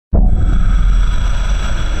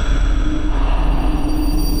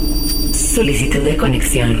Solicitud de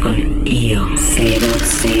conexión con IO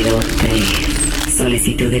 003.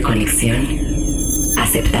 Solicitud de conexión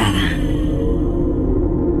aceptada.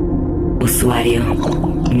 Usuario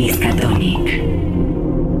Miskatonic.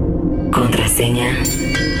 Contraseña.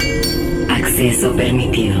 Acceso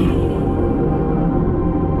permitido.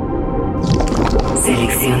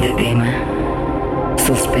 Selección de tema.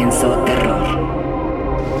 Suspenso terror.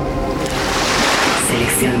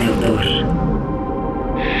 Selección de autor.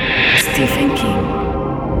 Stephen King.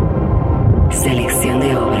 Selección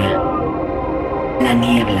de obra. La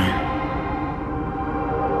Niebla.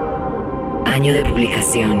 Año de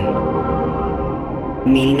publicación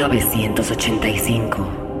 1985.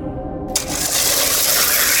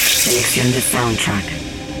 Selección de soundtrack.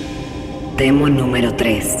 Demo número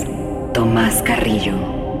 3. Tomás Carrillo.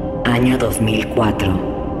 Año 2004.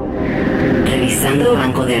 Revisando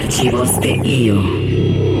banco de archivos de IO.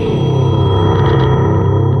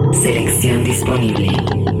 Selección disponible.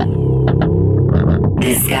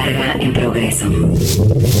 Descarga en progreso.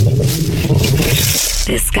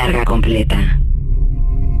 Descarga completa.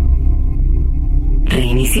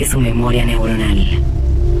 Reinicie su memoria neuronal.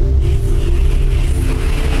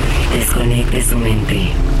 Desconecte su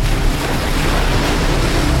mente.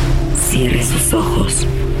 Cierre sus ojos.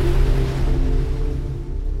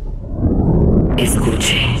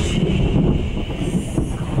 Escuche.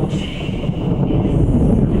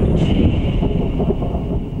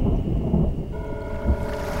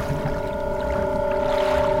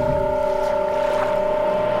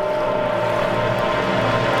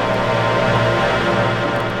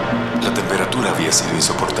 La temperatura había sido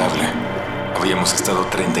insoportable. Habíamos estado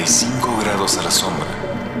 35 grados a la sombra.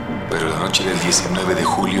 Pero la noche del 19 de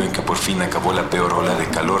julio, en que por fin acabó la peor ola de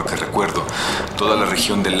calor que recuerdo, toda la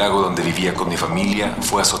región del lago donde vivía con mi familia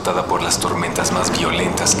fue azotada por las tormentas más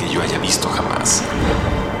violentas que yo haya visto jamás.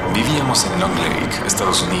 Vivíamos en Long Lake,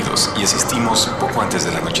 Estados Unidos, y asistimos poco antes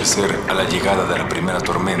del anochecer a la llegada de la primera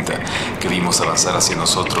tormenta que vimos avanzar hacia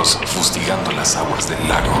nosotros, fustigando las aguas del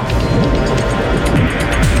lago.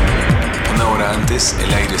 Una hora antes,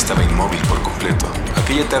 el aire estaba inmóvil por completo.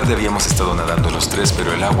 Aquella tarde habíamos estado nadando los tres,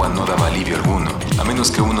 pero el agua no daba alivio alguno, a menos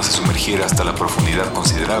que uno se sumergiera hasta la profundidad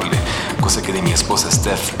considerable, cosa que ni mi esposa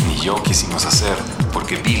Steph ni yo quisimos hacer,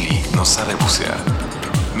 porque Billy no sabe bucear.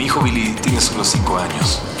 Mi hijo Billy tiene solo 5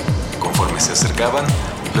 años. Conforme se acercaban,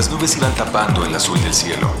 las nubes iban tapando el azul del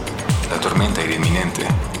cielo. La tormenta era inminente.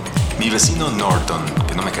 Mi vecino Norton,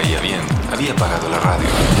 que no me caía bien, había apagado la radio.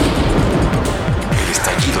 El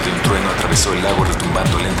estallido de un trueno atravesó el lago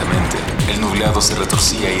retumbando lentamente. El nublado se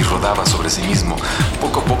retorcía y rodaba sobre sí mismo.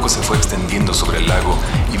 Poco a poco se fue extendiendo sobre el lago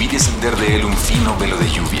y vi descender de él un fino velo de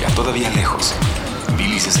lluvia, todavía lejos.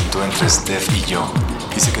 Billy se sentó entre Steph y yo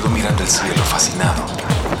y se quedó mirando el cielo fascinado.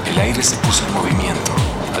 El aire se puso en movimiento,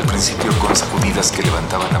 al principio con sacudidas que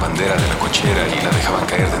levantaban la bandera de la cochera y la dejaban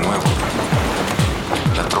caer de nuevo.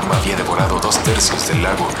 La tromba había devorado 2/3 del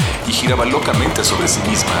lago y giraba locamente sobre sí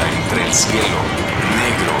misma entre el cielo,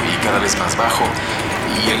 negro y cada vez más bajo,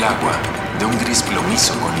 y el agua, de un gris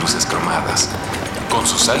plomizo con luces cromadas. Con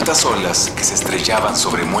sus altas olas que se estrellaban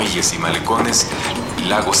sobre muelles y malecones, el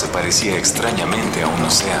lago se parecía extrañamente a un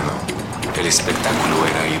océano. El espectáculo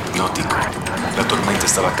era hipnótico. La tormenta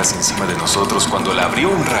estaba casi encima de nosotros cuando la abrió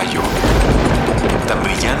un rayo tan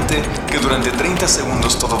brillante que durante 30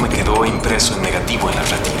 segundos todo me quedó impreso en negativo en las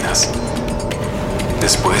retinas.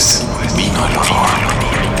 Después vino el horror.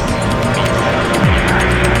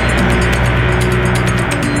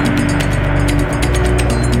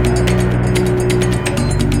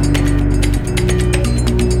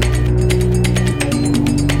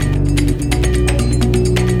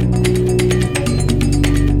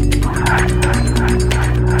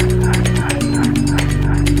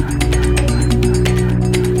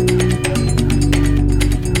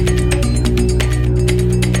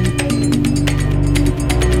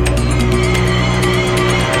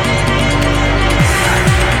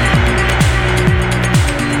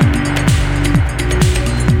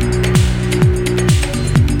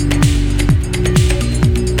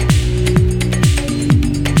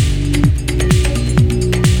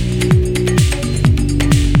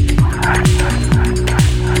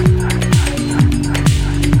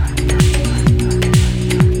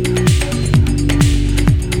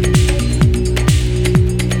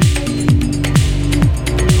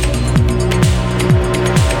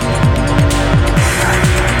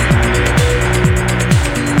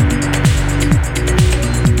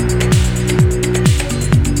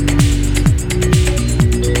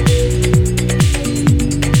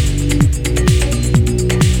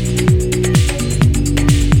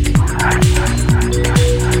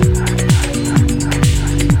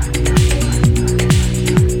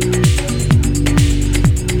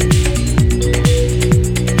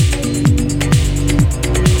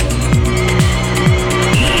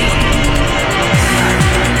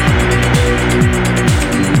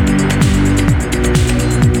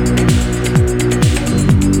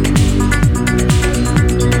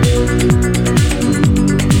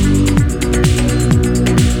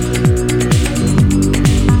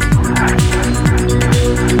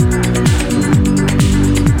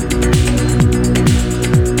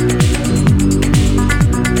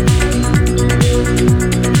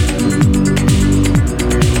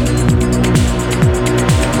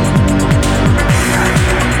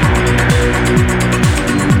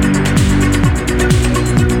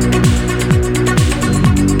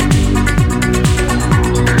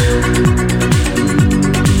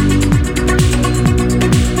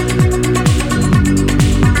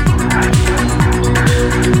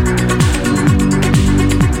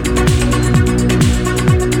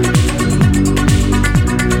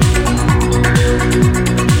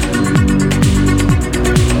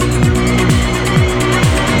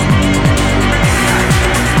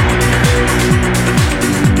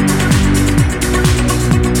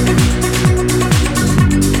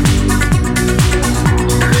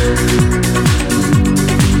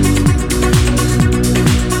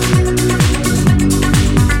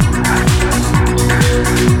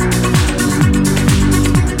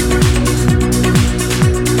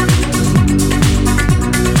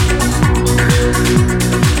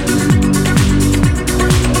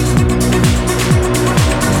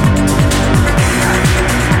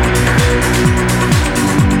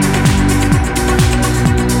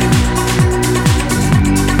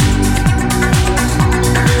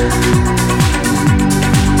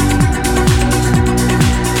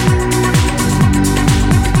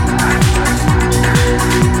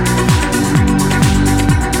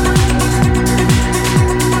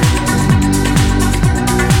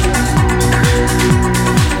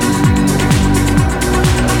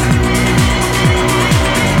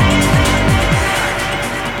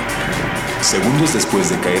 Segundos después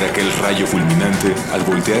de caer aquel rayo fulminante, al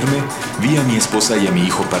voltearme, vi a mi esposa y a mi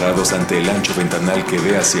hijo parados ante el ancho ventanal que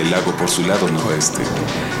ve hacia el lago por su lado noroeste.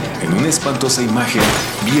 En una espantosa imagen,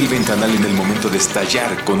 vi el ventanal en el momento de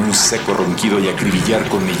estallar con un seco ronquido y acribillar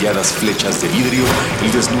con milladas flechas de vidrio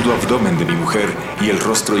el desnudo abdomen de mi mujer y el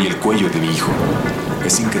rostro y el cuello de mi hijo.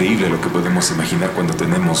 Es increíble lo que podemos imaginar cuando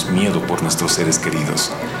tenemos miedo por nuestros seres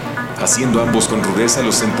queridos. Haciendo ambos con rudeza,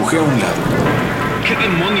 los empujé a un lado. ¿Qué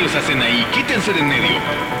demonios hacen ahí? ¡Quítense de en medio!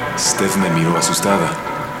 Steph me miró asustada.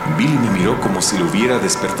 Billy me miró como si lo hubiera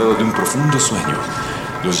despertado de un profundo sueño.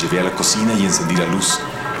 Los llevé a la cocina y encendí la luz.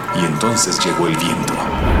 Y entonces llegó el viento.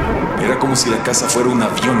 Era como si la casa fuera un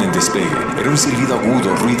avión en despegue. Era un silbido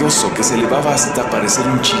agudo, ruidoso, que se elevaba hasta parecer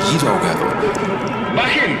un chillido ahogado.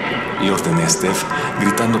 ¡Bajen! Le ordené a Steph,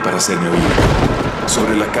 gritando para hacerme oír.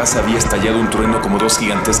 Sobre la casa había estallado un trueno como dos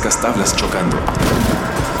gigantescas tablas chocando.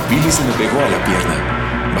 Billy se me pegó a la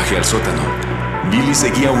pierna. Bajé al sótano. Billy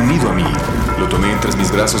seguía unido a mí. Lo tomé entre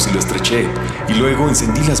mis brazos y lo estreché. Y luego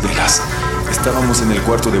encendí las velas. Estábamos en el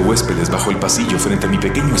cuarto de huéspedes bajo el pasillo frente a mi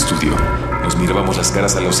pequeño estudio. Nos mirábamos las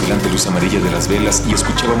caras a la oscilante luz amarilla de las velas y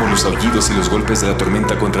escuchábamos los aullidos y los golpes de la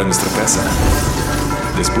tormenta contra nuestra casa.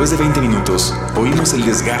 Después de 20 minutos, oímos el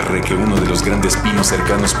desgarre que uno de los grandes pinos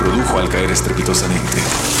cercanos produjo al caer estrepitosamente.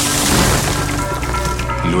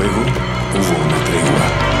 Luego hubo una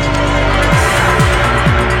tregua.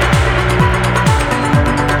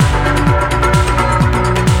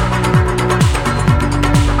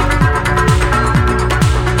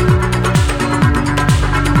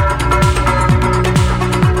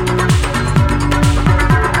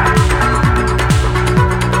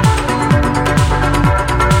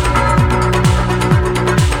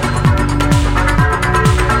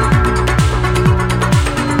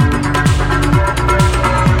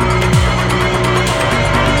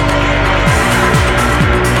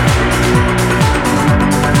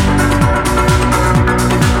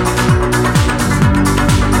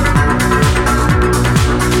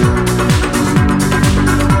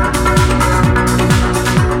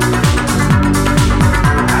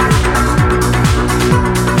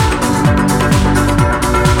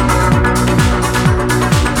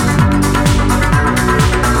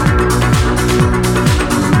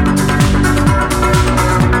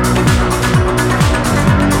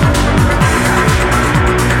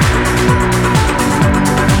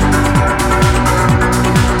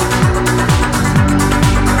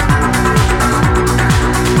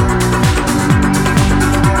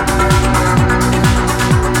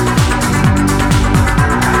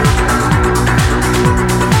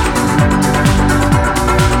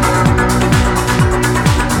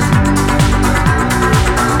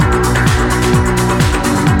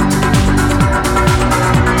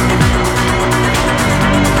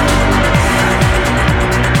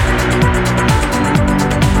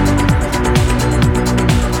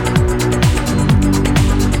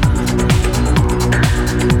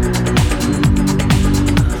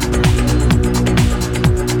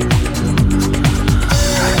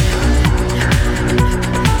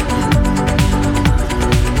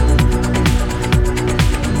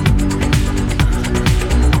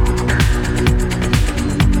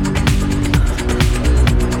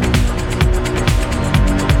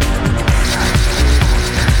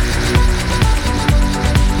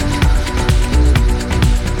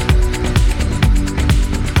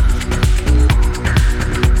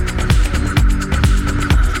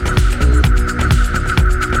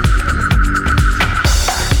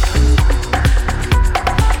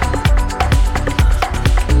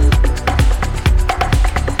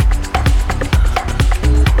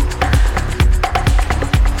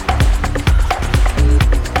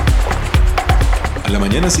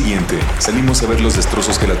 mañana siguiente, salimos a ver los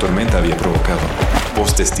destrozos que la tormenta había provocado.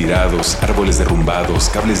 Postes tirados, árboles derrumbados,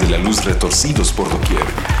 cables de la luz retorcidos por doquier.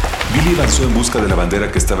 Billy avanzó en busca de la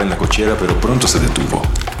bandera que estaba en la cochera, pero pronto se detuvo.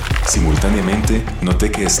 Simultáneamente,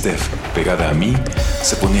 noté que Steph, pegada a mí,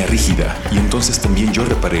 se ponía rígida, y entonces también yo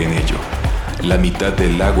reparé en ello. La mitad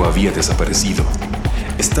del lago había desaparecido.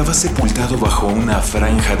 Estaba sepultado bajo una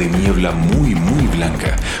franja de niebla muy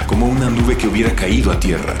blanca, como una nube que hubiera caído a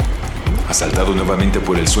tierra. Asaltado nuevamente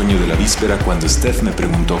por el sueño de la víspera, cuando Steph me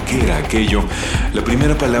preguntó qué era aquello, la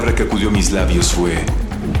primera palabra que acudió a mis labios fue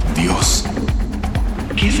Dios.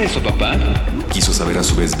 ¿Qué es eso, papá? Quiso saber a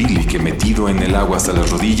su vez Billy, que metido en el agua hasta las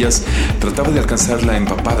rodillas, trataba de alcanzar la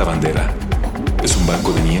empapada bandera. Es un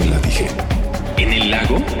banco de niebla, dije. ¿En el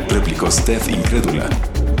lago? Replicó Steph, incrédula.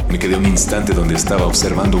 Me quedé un instante donde estaba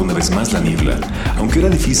observando una vez más la niebla. Aunque era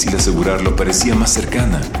difícil asegurarlo, parecía más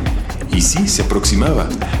cercana. Y sí, se aproximaba.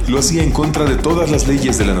 Lo hacía en contra de todas las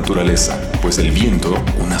leyes de la naturaleza, pues el viento,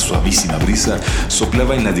 una suavísima brisa,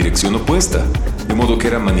 soplaba en la dirección opuesta, de modo que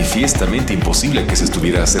era manifiestamente imposible que se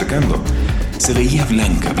estuviera acercando. Se veía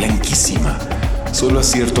blanca, blanquísima. Solo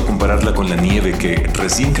acierto compararla con la nieve que,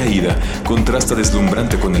 recién caída, contrasta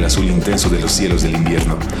deslumbrante con el azul intenso de los cielos del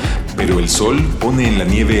invierno. Pero el sol pone en la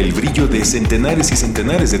nieve el brillo de centenares y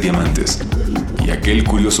centenares de diamantes. Y aquel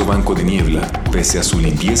curioso banco de niebla, pese a su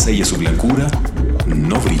limpieza y a su blancura,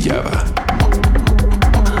 no brillaba.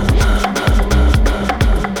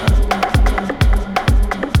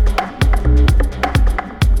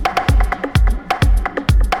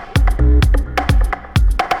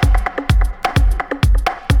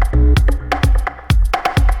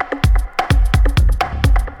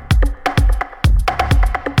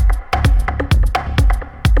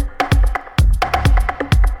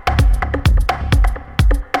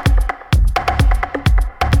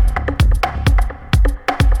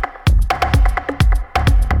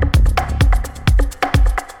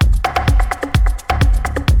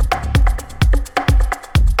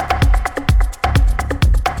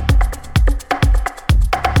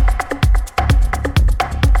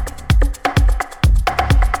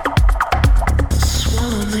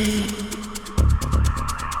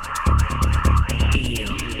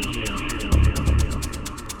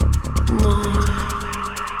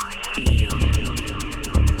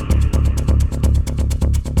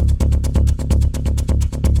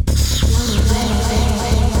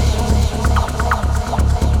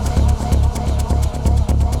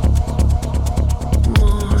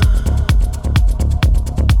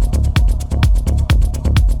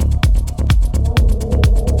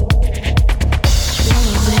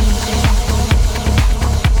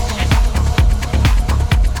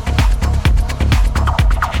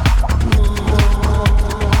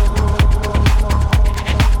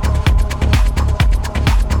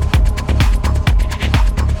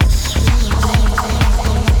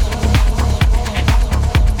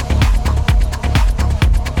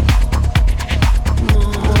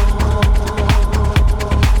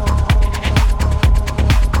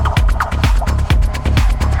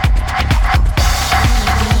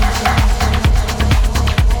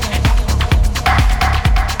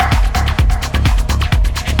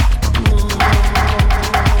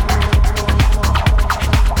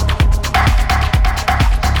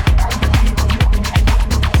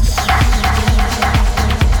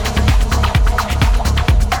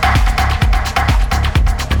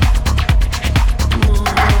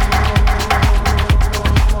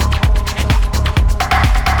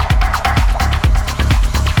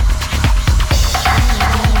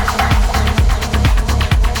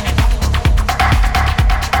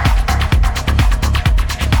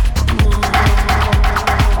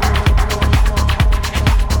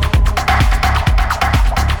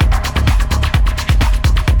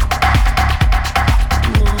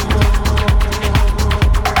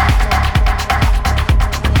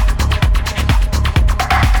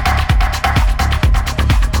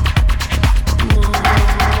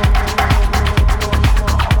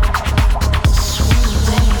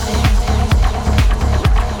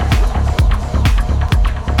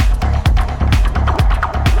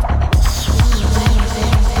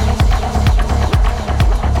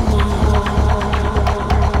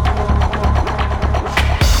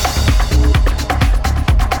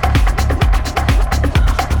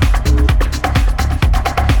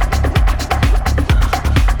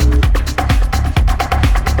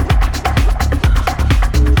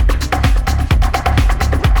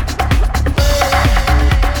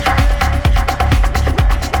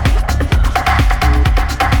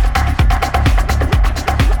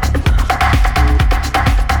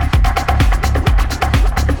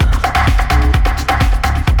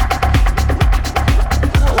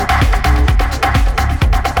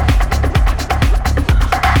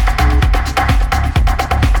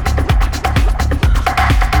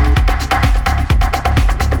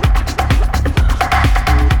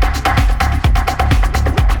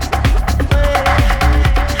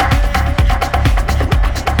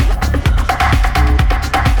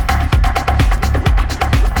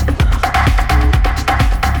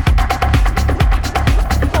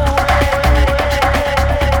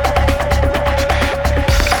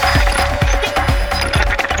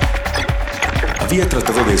 Había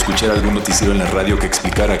tratado de escuchar algún noticiero en la radio que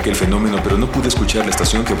explicara aquel fenómeno, pero no pude escuchar la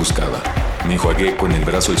estación que buscaba. Me enjuagué con el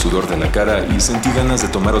brazo el sudor de la cara y sentí ganas de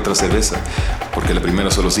tomar otra cerveza, porque la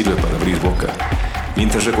primera solo sirve para abrir boca.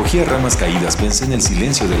 Mientras recogía ramas caídas, pensé en el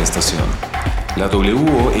silencio de la estación. La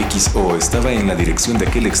WOXO estaba en la dirección de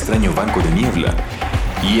aquel extraño banco de niebla,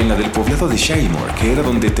 y en la del poblado de Shymore, que era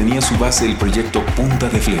donde tenía su base el proyecto Punta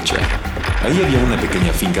de Flecha. Ahí había una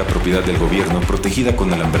pequeña finca propiedad del gobierno, protegida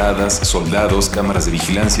con alambradas, soldados, cámaras de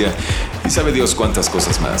vigilancia y sabe Dios cuántas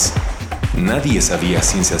cosas más. Nadie sabía a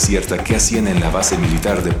ciencia cierta qué hacían en la base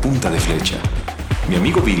militar de Punta de Flecha. Mi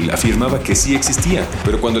amigo Bill afirmaba que sí existía,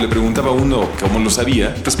 pero cuando le preguntaba a uno cómo lo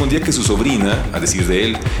sabía, respondía que su sobrina, a decir de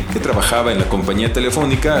él, que trabajaba en la compañía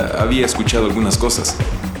telefónica, había escuchado algunas cosas.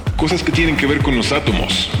 Cosas que tienen que ver con los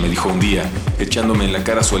átomos, Me dijo un día, echándome en la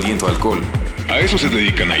cara su aliento a alcohol. a eso se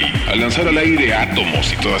dedican ahí, a lanzar al aire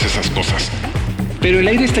átomos y todas esas cosas. Pero el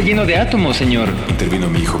aire está lleno de átomos, señor. Intervino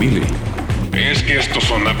mi hijo Billy. Es que estos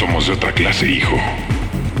son átomos de otra clase, hijo.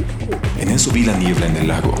 En eso vi la niebla en el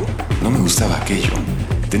lago. No me gustaba aquello.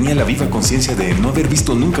 Tenía la viva conciencia de no haber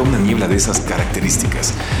visto nunca una niebla de esas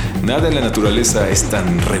características. Nada en la naturaleza es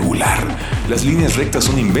tan regular. Las líneas rectas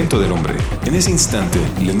son invento del hombre. En ese instante,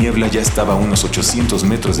 la niebla ya estaba a unos 800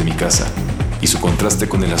 metros de mi casa, y su contraste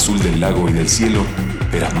con el azul del lago y del cielo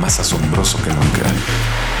era más asombroso que nunca.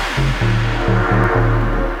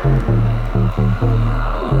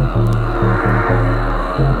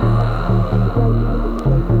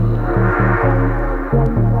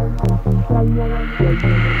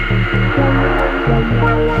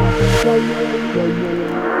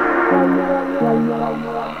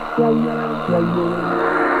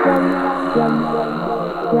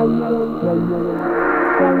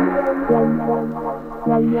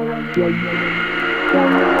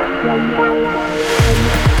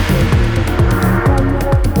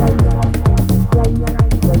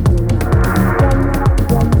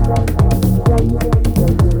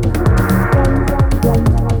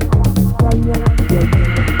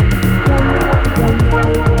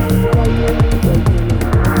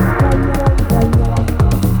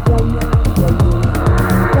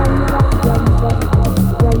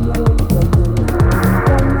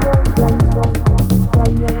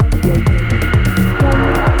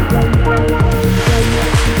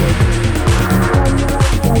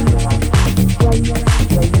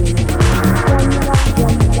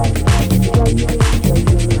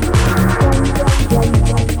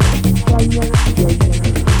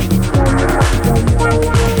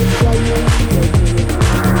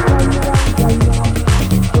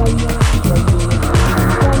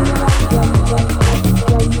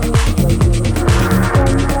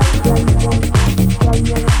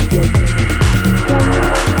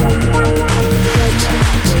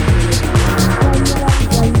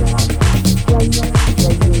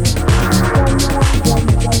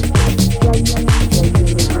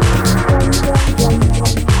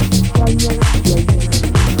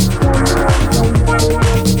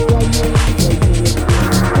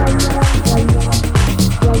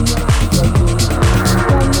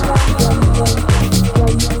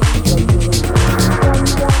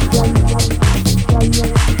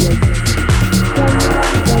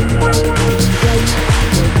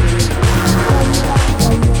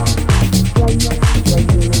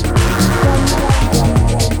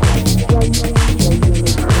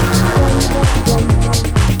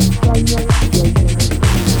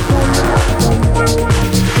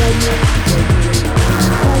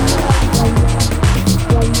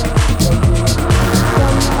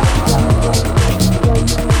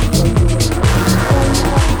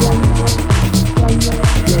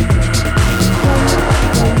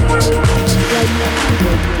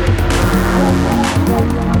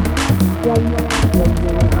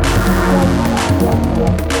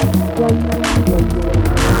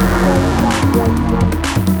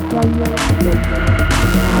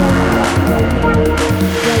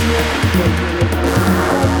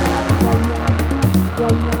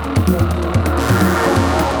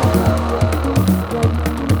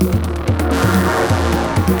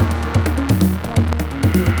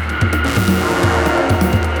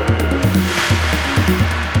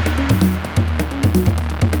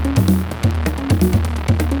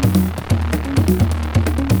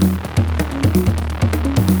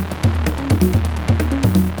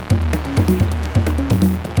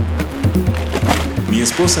 Mi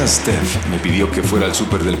esposa Steph me pidió que fuera al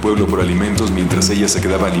súper del pueblo por alimentos mientras ella se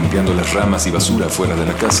quedaba limpiando las ramas y basura fuera de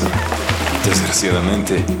la casa.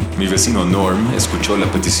 Desgraciadamente, mi vecino Norm escuchó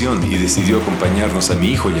la petición y decidió acompañarnos a mi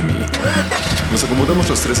hijo y a mí. Nos acomodamos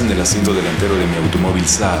los tres en el asiento delantero de mi automóvil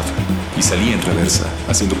Saab y salí en reversa,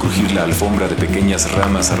 haciendo crujir la alfombra de pequeñas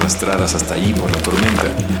ramas arrastradas hasta allí por la tormenta.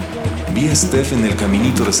 Vi a Steph en el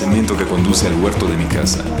caminito de cemento que conduce al huerto de mi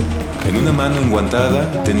casa. En una mano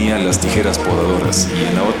enguantada tenía las tijeras podadoras y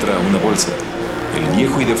en la otra una bolsa. El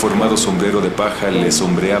viejo y deformado sombrero de paja le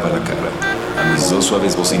sombreaba la cara. A mis dos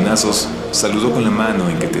suaves bocinazos Saludó con la mano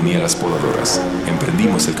en que tenía las podadoras.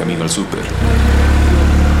 Emprendimos el camino al súper.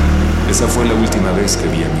 Esa fue la última vez que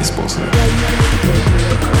vi a mi esposa.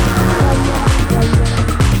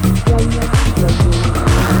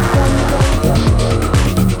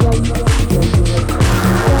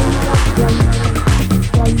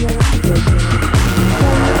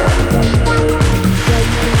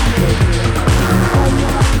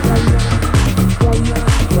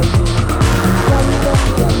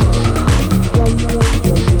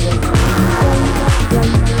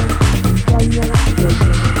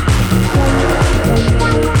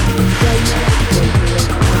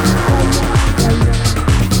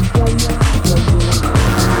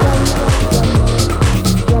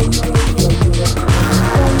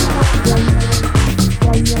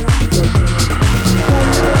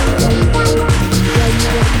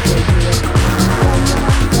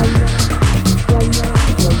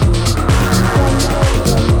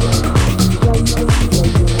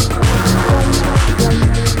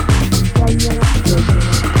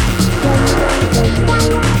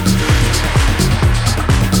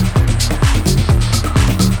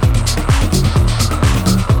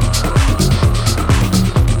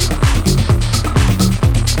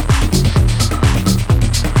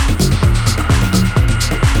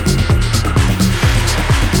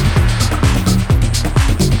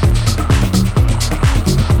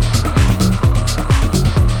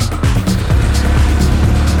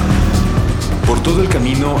 Todo el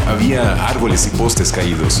camino había árboles y postes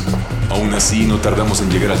caídos. Aún así, no tardamos en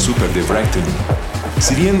llegar al súper de Brighton.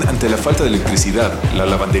 Si bien ante la falta de electricidad, la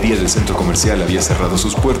lavandería del centro comercial había cerrado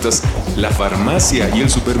sus puertas, la farmacia y el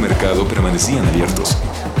supermercado permanecían abiertos.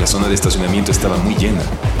 La zona de estacionamiento estaba muy llena.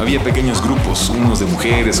 Había pequeños grupos, unos de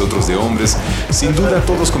mujeres, otros de hombres, sin duda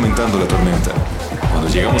todos comentando la tormenta. Cuando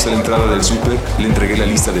llegamos a la entrada del súper, le entregué la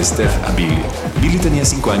lista de Steph a Billy. Billy tenía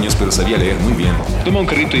 5 años, pero sabía leer muy bien. Toma un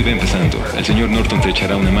carrito y ve empezando. El señor Norton te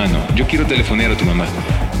echará una mano. Yo quiero telefonear a tu mamá.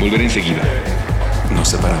 Volveré enseguida. Nos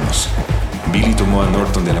separamos. Billy tomó a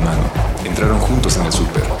Norton de la mano. Entraron juntos en el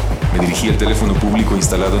súper. Me dirigí al teléfono público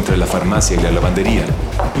instalado entre la farmacia y la lavandería.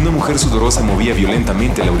 Una mujer sudorosa movía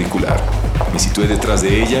violentamente el auricular. Me situé detrás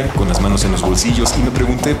de ella, con las manos en los bolsillos, y me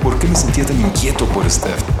pregunté por qué me sentía tan inquieto por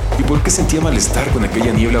Steph y por qué sentía malestar con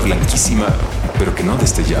aquella niebla blanquísima, pero que no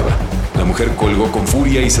destellaba. La mujer colgó con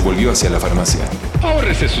furia y se volvió hacia la farmacia.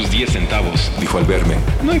 Ahórrese sus 10 centavos, dijo al verme.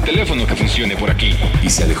 No hay teléfono que funcione por aquí. Y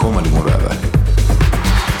se alejó malhumorada.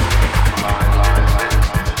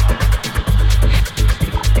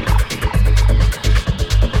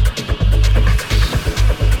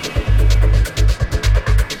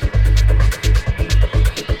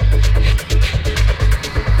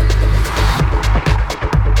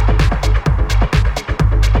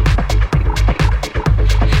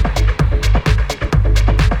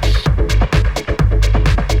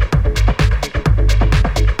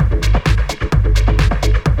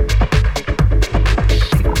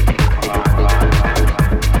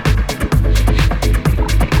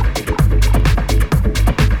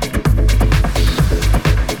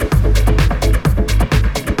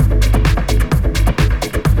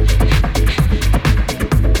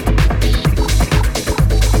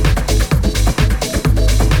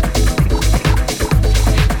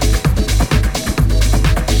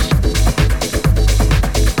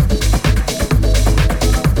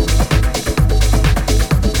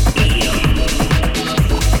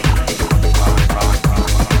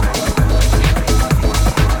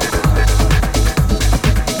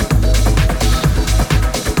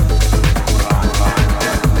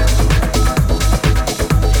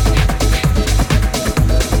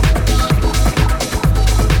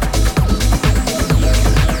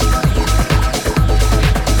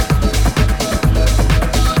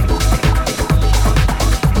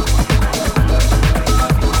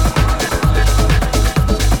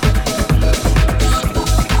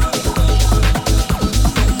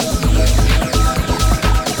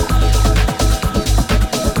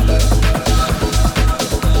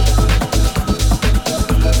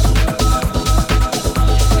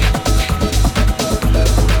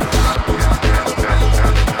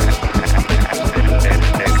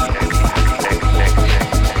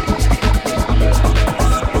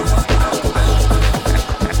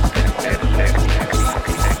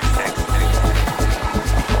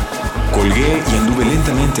 Colgué y anduve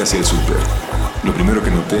lentamente hacia el súper. Lo primero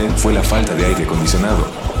que noté fue la falta de aire acondicionado.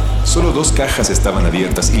 Solo 2 cajas estaban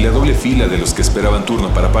abiertas y la doble fila de los que esperaban turno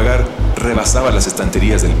para pagar rebasaba las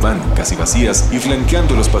estanterías del pan, casi vacías, y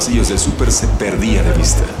flanqueando los pasillos del súper se perdía de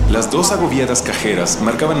vista. Las 2 agobiadas cajeras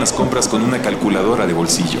marcaban las compras con una calculadora de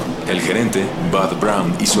bolsillo. El gerente, Bud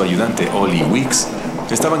Brown, y su ayudante, Ollie Weeks,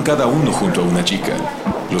 Estaban cada uno junto a una chica.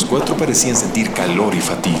 Los cuatro parecían sentir calor y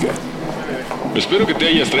fatiga. Espero que te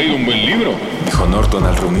hayas traído un buen libro, dijo Norton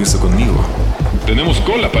al reunirse conmigo. Tenemos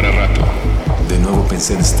cola para rato. De nuevo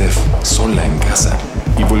pensé en Steph, sola en casa,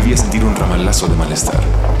 y volví a sentir un ramalazo de malestar.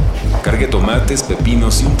 Cargué tomates,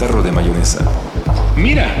 pepinos y un tarro de mayonesa.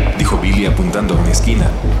 Mira, dijo Billy apuntando a una esquina.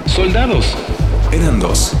 Soldados. Eran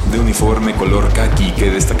dos, de uniforme color caqui que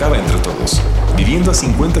destacaba entre todos. Viviendo a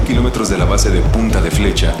 50 kilómetros de la base de Punta de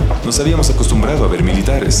Flecha, nos habíamos acostumbrado a ver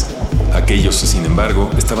militares. Aquellos, sin embargo,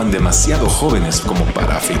 estaban demasiado jóvenes como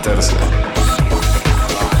para afeitarse.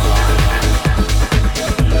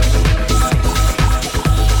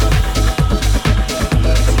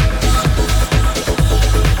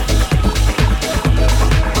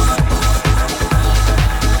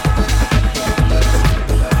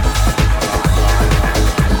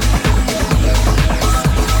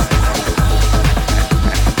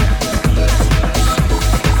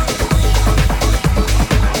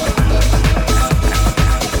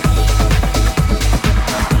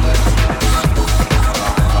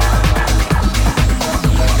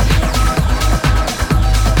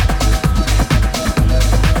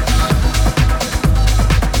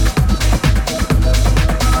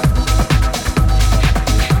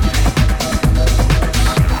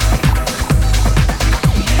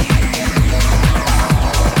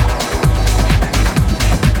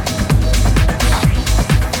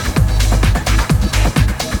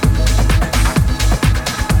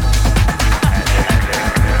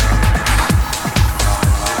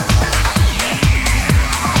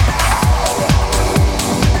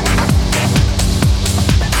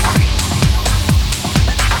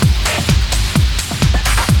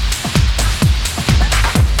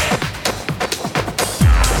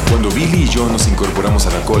 Cuando Billy y yo nos incorporamos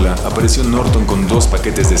a la cola, apareció Norton con 2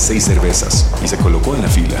 paquetes de 6 cervezas y se colocó en la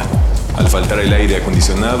fila. Al faltar el aire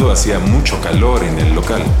acondicionado, hacía mucho calor en el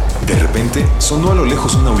local. De repente, sonó a lo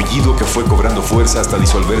lejos un aullido que fue cobrando fuerza hasta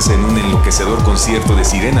disolverse en un enloquecedor concierto de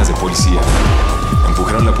sirenas de policía.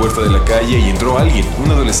 Empujaron la puerta de la calle y entró alguien,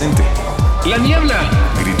 un adolescente. ¡La niebla!,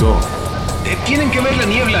 gritó. Tienen que ver la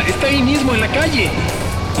niebla, está ahí mismo en la calle.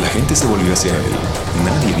 La gente se volvió hacia él.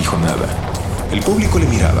 Nadie dijo nada. El público le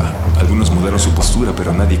miraba. Algunos mudaron su postura,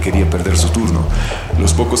 pero nadie quería perder su turno.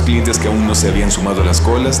 Los pocos clientes que aún no se habían sumado a las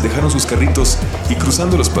colas dejaron sus carritos y,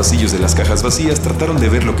 cruzando los pasillos de las cajas vacías, trataron de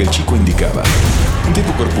ver lo que el chico indicaba. Un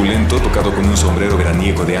tipo corpulento, tocado con un sombrero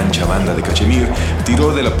veraniego de ancha banda de cachemir,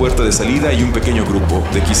 tiró de la puerta de salida y un pequeño grupo,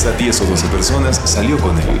 de quizá 10 o 12 personas, salió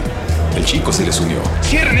con él. El chico se les unió.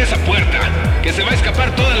 ¡Cierren esa puerta! ¡Que se va a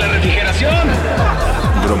escapar toda la refrigeración!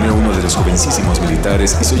 Bromeó uno de los jovencísimos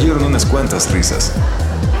militares y se oyeron unas cuantas risas.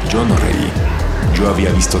 Yo no reí. Yo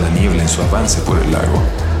había visto la niebla en su avance por el lago.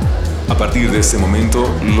 A partir de ese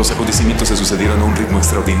momento, los acontecimientos se sucedieron a un ritmo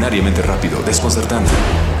extraordinariamente rápido, desconcertante.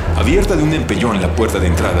 Abierta de un empellón la puerta de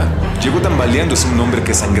entrada, llegó tambaleándose un hombre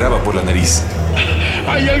que sangraba por la nariz.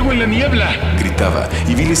 ¡Hay algo en la niebla!, gritaba,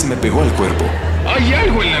 y Billy se me pegó al cuerpo. ¡Hay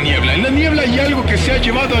algo en la niebla! ¡En la niebla hay algo que se ha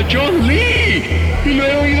llevado a John Lee! ¡Y lo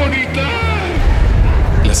he oído gritar!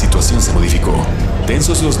 La situación se modificó.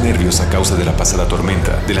 Tensos los nervios a causa de la pasada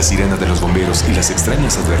tormenta, de las sirenas de los bomberos y las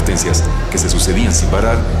extrañas advertencias que se sucedían sin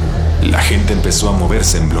parar, la gente empezó a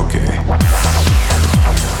moverse en bloque.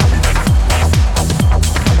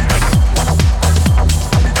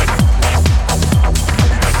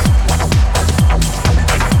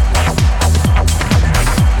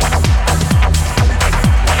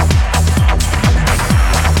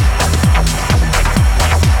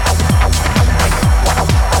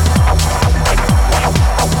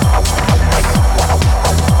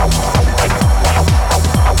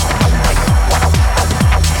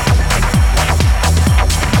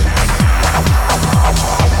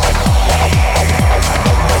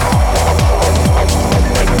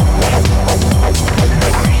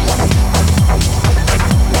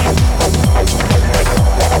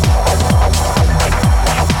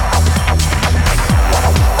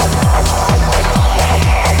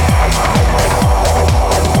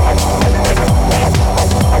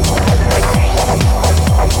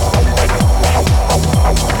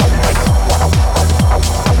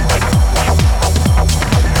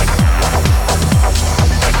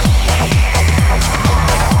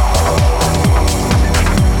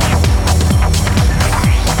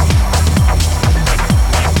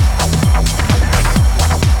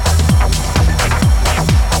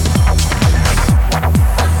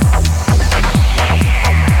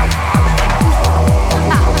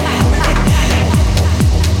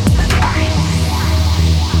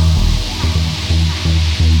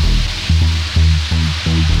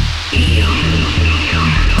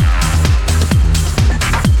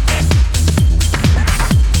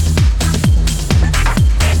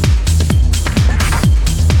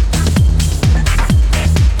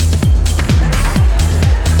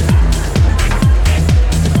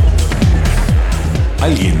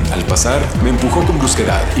 Al pasar, me empujó con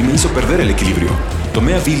brusquedad y me hizo perder el equilibrio.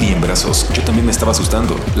 Tomé a Billy en brazos. Yo también me estaba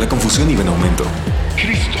asustando. La confusión iba en aumento.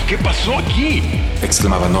 Cristo, ¿qué pasó aquí?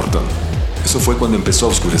 Exclamaba Norton. Eso fue cuando empezó a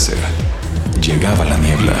oscurecer. Llegaba la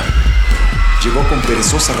niebla. Llegó con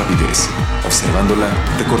perezosa rapidez. Observándola,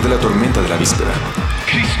 recordé la tormenta de la víspera.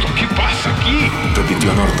 Cristo, ¿qué pasa aquí?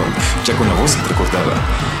 Repitió Norton, ya con la voz entrecortada.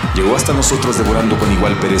 Llegó hasta nosotros devorando con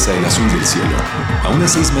igual pereza el azul del cielo. A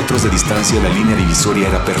unos 6 metros de distancia, la línea divisoria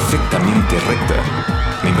era perfectamente recta.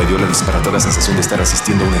 Me invadió la disparatada sensación de estar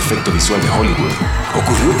asistiendo a un efecto visual de Hollywood.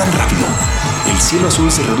 Ocurrió tan rápido. El cielo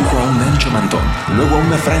azul se redujo a un ancho mantón, luego a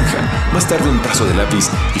una franja, más tarde un trazo de lápiz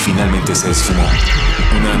y finalmente se esfumó.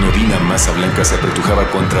 Una anodina masa blanca se apretujaba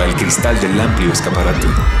contra el cristal del amplio escaparate.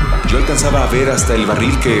 Yo alcanzaba a ver hasta el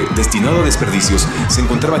barril que, destinado a desperdicios, se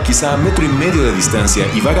encontraba quizá a 1,5 metros de distancia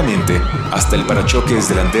y vagamente hasta el parachoques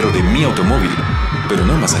delantero de mi automóvil, pero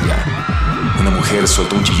no más allá. Una mujer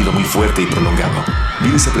soltó un chillido muy fuerte y prolongado.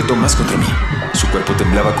 Billy se apretó más contra mí. Su cuerpo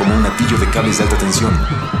temblaba como un atillo de cables de alta tensión.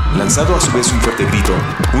 Lanzado a su vez un fuerte grito,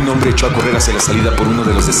 un hombre echó a correr hacia la salida por uno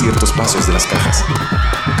de los desiertos pasos de las cajas.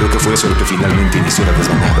 Creo que fue eso lo que finalmente inició la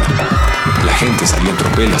desbandada. La gente salió en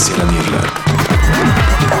tropel hacia la niebla.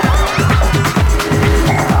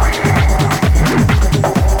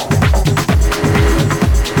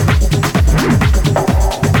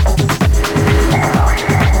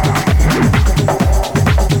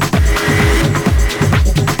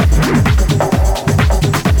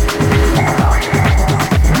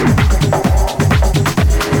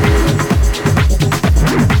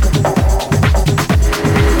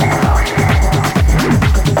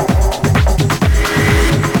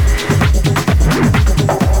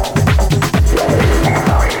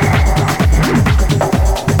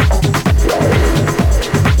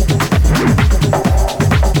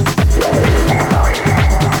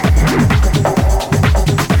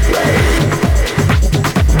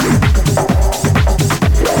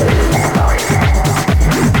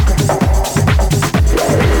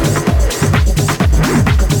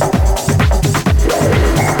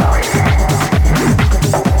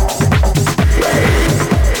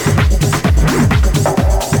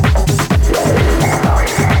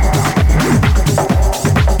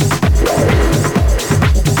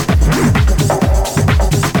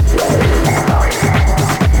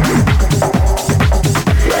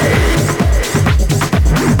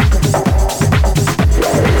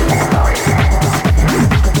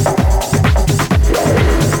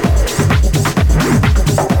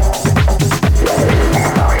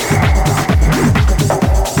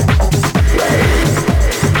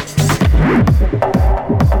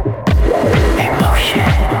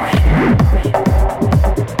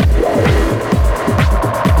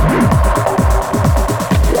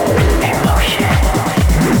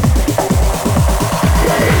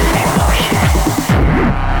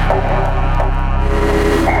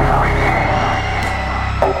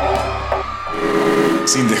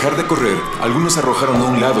 Sin dejar de correr, algunos arrojaron a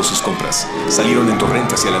un lado sus compras. Salieron en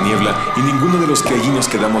torrente hacia la niebla y ninguno de los que allí nos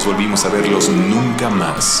quedamos volvimos a verlos nunca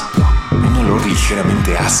más. Un olor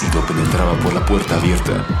ligeramente ácido penetraba por la puerta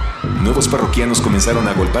abierta. Nuevos parroquianos comenzaron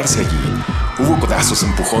a agolparse allí. Hubo codazos,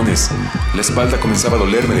 empujones. La espalda comenzaba a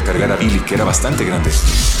dolerme de cargar a Billy, que era bastante grande.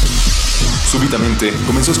 Súbitamente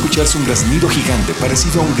comenzó a escucharse un graznido gigante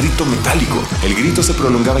parecido a un grito metálico. El grito se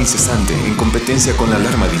prolongaba incesante, en competencia con la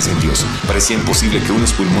alarma de incendios. Parecía imposible que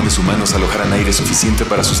unos pulmones humanos alojaran aire suficiente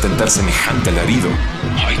para sustentar semejante alarido.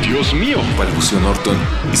 ¡Ay, Dios mío!, balbuceó Norton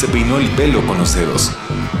y se peinó el pelo con los dedos.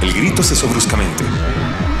 El grito cesó bruscamente.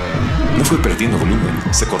 No fue perdiendo volumen,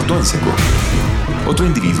 se cortó en seco. Otro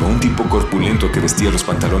individuo, un tipo corpulento que vestía los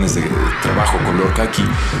pantalones de trabajo color khaki,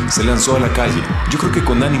 se lanzó a la calle, yo creo que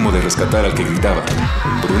con ánimo de rescatar al que gritaba.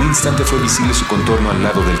 Por un instante fue visible su contorno al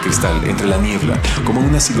lado del cristal, entre la niebla, como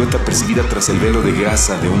una silueta percibida tras el velo de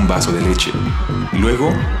grasa de un vaso de leche.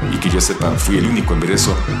 Luego, y que yo sepa, fui el único en ver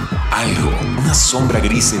eso, algo, una sombra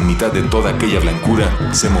gris en mitad de toda aquella blancura,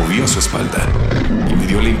 se movió a su espalda. Y me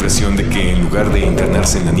dio la impresión de que, en lugar de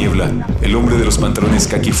internarse en la niebla, el hombre de los pantalones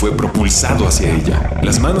khaki fue propulsado hacia ella,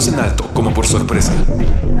 las manos en alto, como por sorpresa.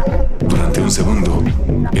 Durante un segundo,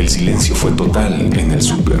 el silencio fue total en el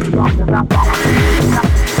súper.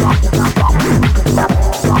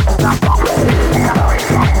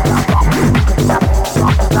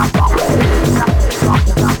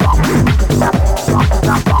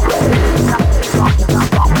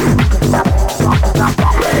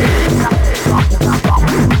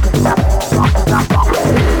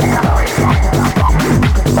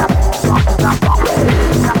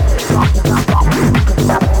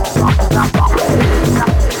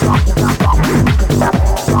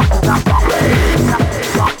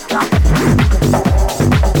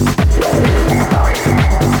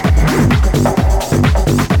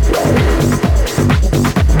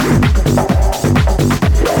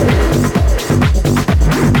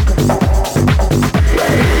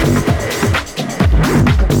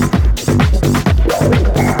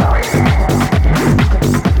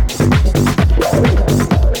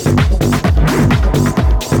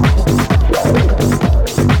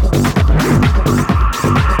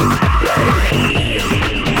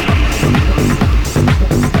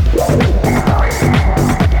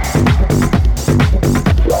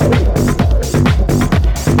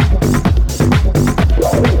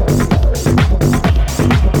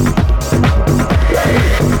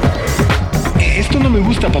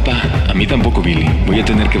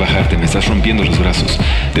 que bajarte, me estás rompiendo los brazos.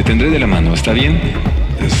 Te tendré de la mano, ¿está bien?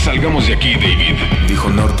 Salgamos de aquí, David. Dijo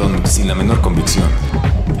Norton sin la menor convicción.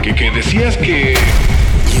 ¿Qué decías que...?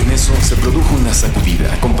 Y en eso se produjo una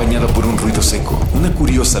sacudida, acompañada por un ruido seco. Una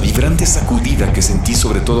curiosa, vibrante sacudida que sentí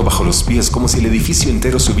sobre todo bajo los pies, como si el edificio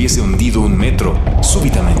entero se hubiese hundido 1 metro,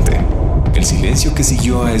 súbitamente. El silencio que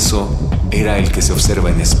siguió a eso era el que se observa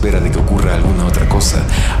en espera de que ocurra alguna otra cosa,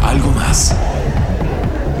 algo más.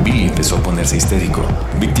 Billy empezó a ponerse histérico,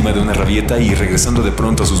 víctima de una rabieta y regresando de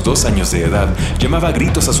pronto a sus 2 años de edad, llamaba a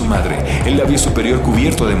gritos a su madre, el labio superior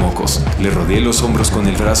cubierto de mocos. Le rodeé los hombros con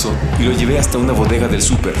el brazo y lo llevé hasta una bodega del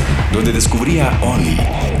súper, donde descubrí a Ollie,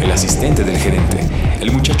 el asistente del gerente,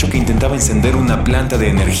 el muchacho que intentaba encender una planta de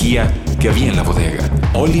energía que había en la bodega.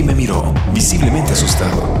 Ollie me miró, visiblemente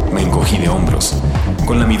asustado. Me encogí de hombros.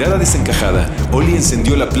 Con la mirada desencajada, Ollie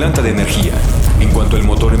encendió la planta de energía. En cuanto el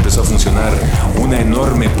motor empezó a funcionar, una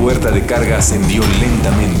enorme puerta de carga ascendió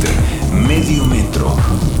lentamente. 0,5 metro,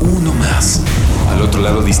 uno más. Al otro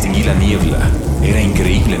lado distinguí la niebla. Era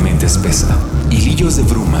increíblemente espesa. Hilillos de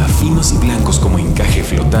bruma, finos y blancos como encaje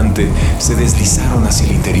flotante, se deslizaron hacia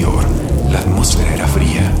el interior. La atmósfera era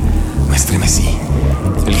fría. Me estremecí.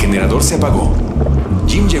 El generador se apagó.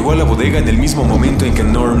 Jim llegó a la bodega en el mismo momento en que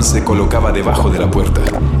Norm se colocaba debajo de la puerta.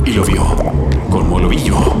 Y lo vio. Como lo vi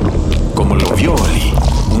yo. Como lo vio Ollie.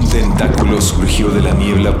 Un tentáculo surgió de la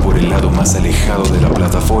niebla por el lado más alejado de la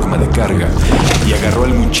plataforma de carga y agarró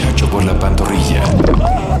al muchacho por la pantorrilla.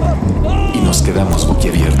 Y nos quedamos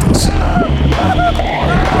boquiabiertos.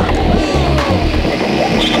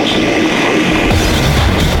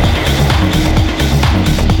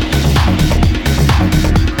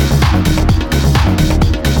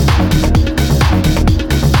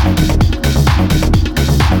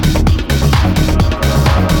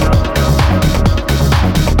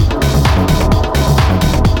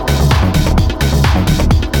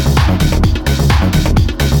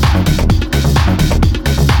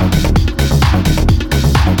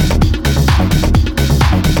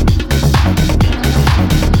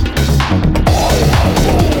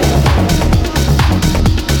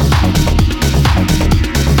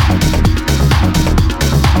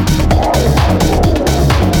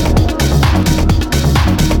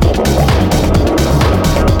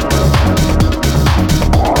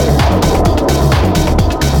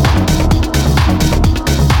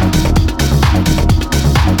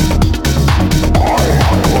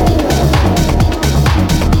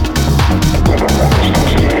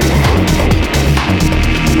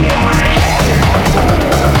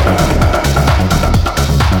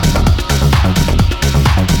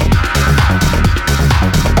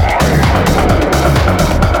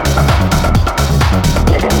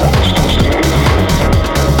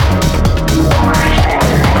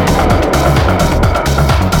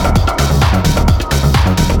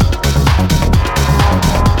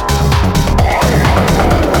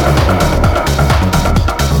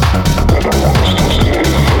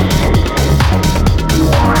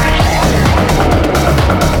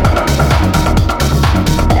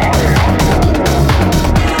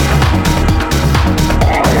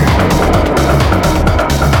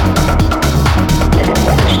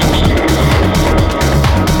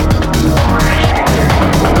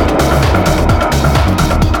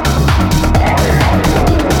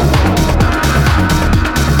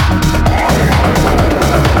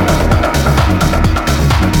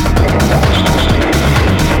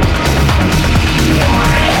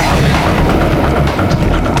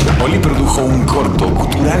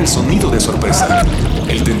 Sonido de sorpresa.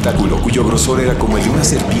 El tentáculo, cuyo grosor era como el de una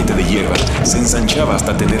serpiente de hierba, se ensanchaba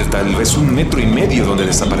hasta tener tal vez 1,5 metros donde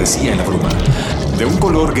desaparecía en la bruma. De un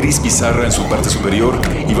color gris pizarra en su parte superior,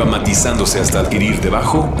 iba matizándose hasta adquirir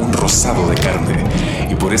debajo un rosado de carne.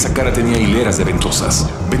 Y por esa cara tenía hileras de ventosas.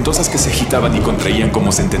 Ventosas que se agitaban y contraían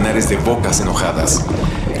como centenares de bocas enojadas.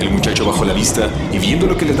 El muchacho bajó la vista y viendo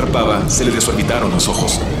lo que le atrapaba, se le desorbitaron los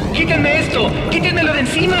ojos. ¡Quítenme esto! ¡Quítenmelo de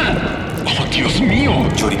encima! ¡Oh, Dios mío!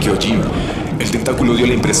 Lloriqueó Jim. El tentáculo dio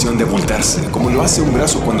la impresión de abultarse, como lo hace un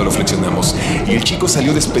brazo cuando lo flexionamos, y el chico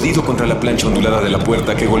salió despedido contra la plancha ondulada de la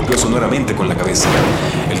puerta que golpeó sonoramente con la cabeza.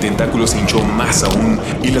 El tentáculo se hinchó más aún,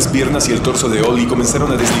 y las piernas y el torso de Ollie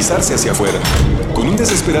comenzaron a deslizarse hacia afuera. Con un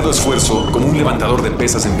desesperado esfuerzo, como un levantador de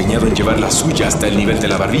pesas empeñado en llevar la suya hasta el nivel de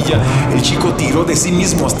la barbilla, el chico tiró de sí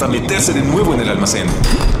mismo hasta meterse de nuevo en el almacén.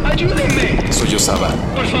 ¡Ayúdenme! Sollozaba.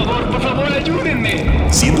 Por favor, ayúdenme.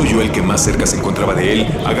 Siendo yo el que más cerca se encontraba de él,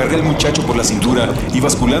 agarré al muchacho por la cintura y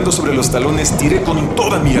basculando sobre los talones tiré con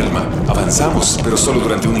toda mi alma. Avanzamos, pero solo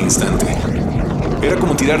durante un instante. Era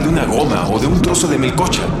como tirar de una goma o de un trozo de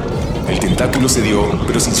melcocha. El tentáculo cedió,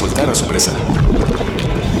 pero sin soltar a su presa.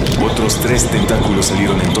 Otros 3 tentáculos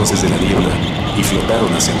salieron entonces de la niebla y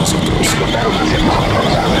flotaron hacia nosotros.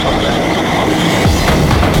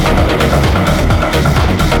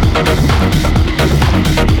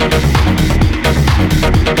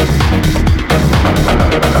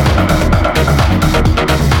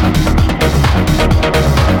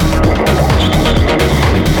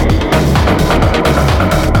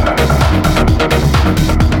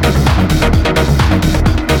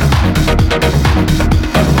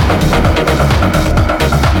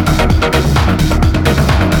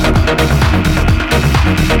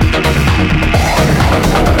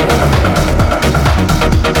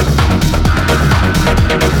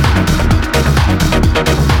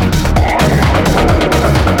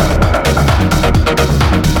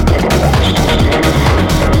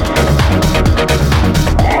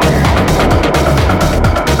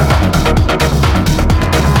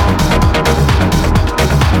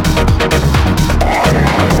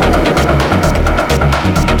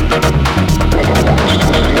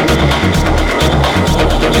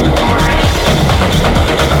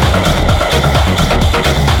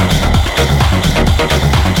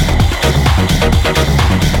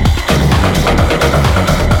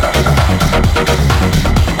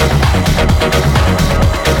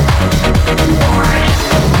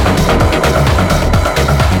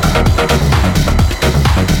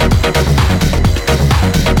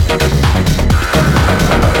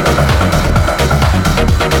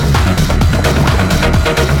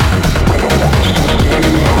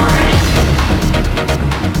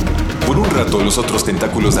 Los otros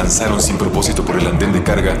tentáculos danzaron sin propósito por el andén de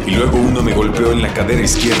carga y luego uno me golpeó en la cadera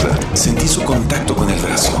izquierda. Sentí su contacto con el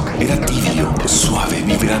brazo. Era tibio, suave,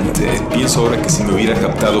 vibrante. Pienso ahora que si me hubiera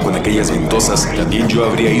captado con aquellas ventosas, también yo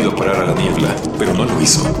habría ido a parar a la niebla, pero no lo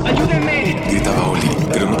hizo. ¡Ayúdenme! Gritaba Oli,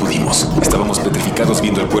 pero no pudimos. Estábamos petrificados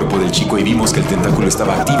viendo el cuerpo del chico y vimos que el tentáculo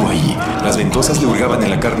estaba activo allí. Las ventosas le hurgaban en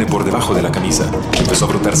la carne por debajo de la camisa. Empezó a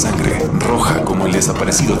brotar sangre, roja como el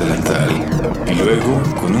desaparecido delantal. Y luego,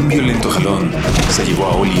 con un violento jalón, se llevó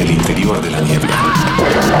a Oli al interior de la niebla.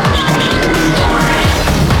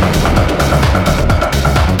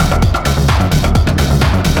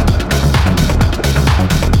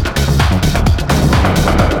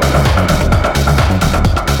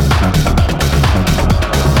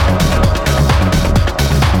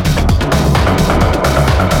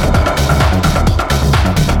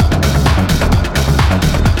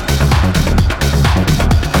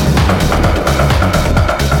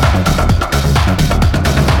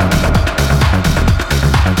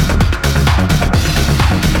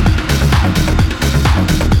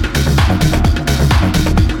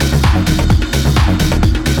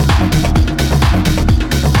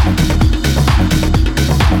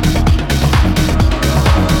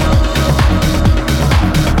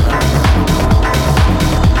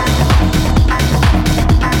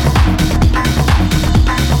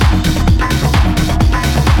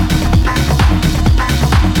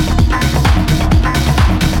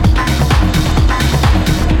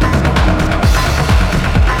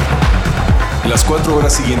 Las 4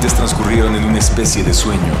 horas siguientes transcurrieron en una especie de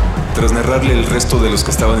sueño. Tras narrarle el resto de los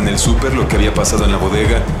que estaban en el súper lo que había pasado en la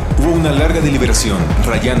bodega, hubo una larga deliberación,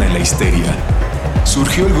 rayana en la histeria.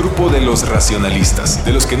 Surgió el grupo de los racionalistas,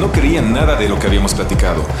 de los que no creían nada de lo que habíamos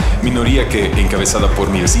platicado. Minoría que, encabezada por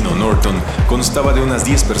mi vecino Norton, constaba de unas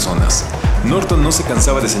 10 personas. Norton no se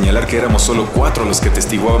cansaba de señalar que éramos solo 4 los que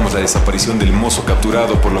testiguábamos la desaparición del mozo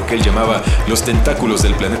capturado por lo que él llamaba los tentáculos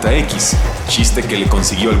del planeta X. Chiste que le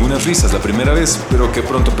consiguió algunas risas la primera vez, pero que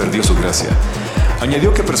pronto perdió su gracia.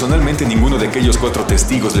 Añadió que personalmente ninguno de aquellos 4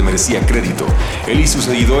 testigos le merecía crédito. Él y sus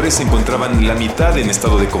seguidores se encontraban la mitad en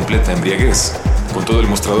estado de completa embriaguez. Con todo el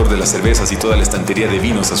mostrador de las cervezas y toda la estantería de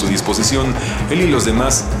vinos a su disposición, él y los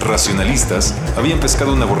demás racionalistas habían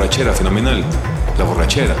pescado una borrachera fenomenal. La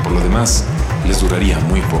borrachera, por lo demás, les duraría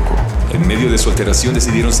muy poco. En medio de su alteración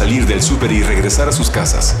decidieron salir del súper y regresar a sus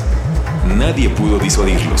casas. Nadie pudo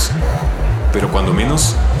disuadirlos. Pero cuando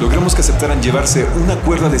menos, logramos que aceptaran llevarse una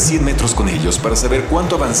cuerda de 100 metros con ellos para saber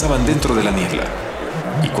cuánto avanzaban dentro de la niebla.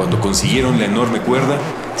 Y cuando consiguieron la enorme cuerda,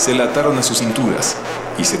 se la ataron a sus cinturas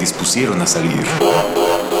y se dispusieron a salir.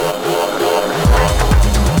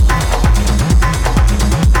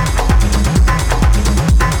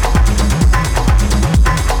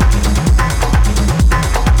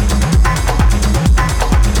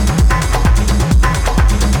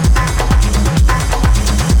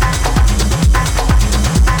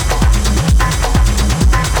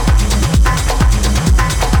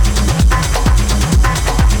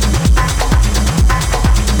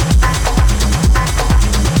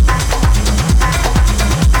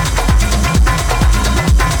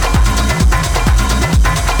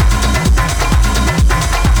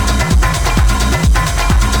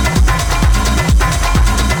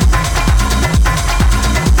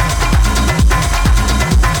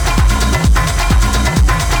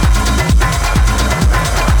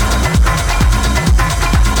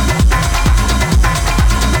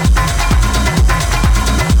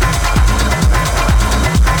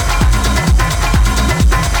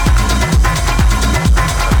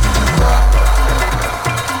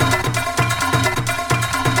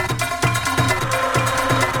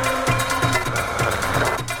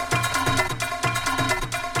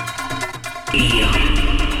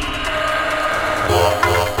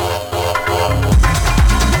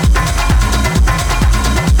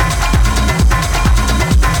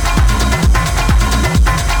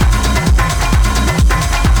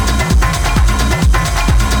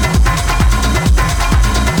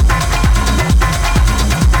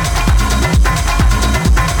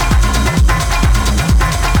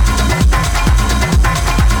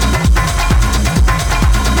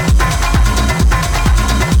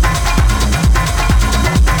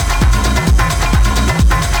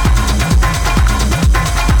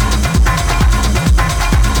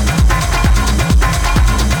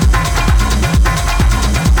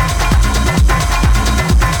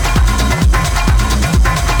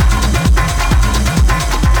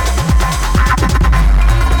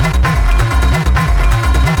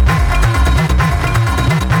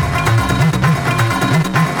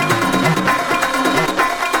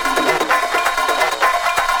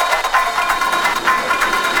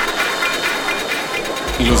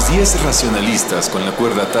 tres racionalistas con la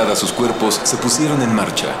cuerda atada a sus cuerpos se pusieron en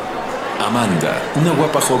marcha. Amanda, una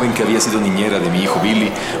guapa joven que había sido niñera de mi hijo Billy,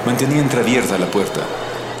 mantenía entreabierta la puerta.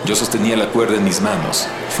 Yo sostenía la cuerda en mis manos.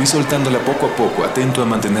 Fui soltándola poco a poco, atento a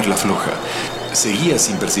mantenerla floja. Seguía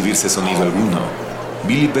sin percibirse sonido alguno.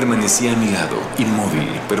 Billy permanecía a mi lado, inmóvil,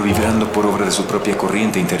 pero vibrando por obra de su propia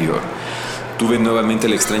corriente interior. Tuve nuevamente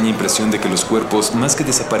la extraña impresión de que los cuerpos, más que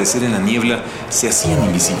desaparecer en la niebla, se hacían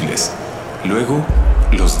invisibles. Luego,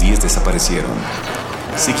 los 10 desaparecieron.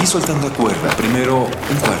 Seguí soltando la cuerda, primero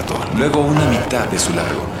un cuarto, luego una mitad de su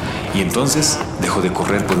largo, y entonces dejó de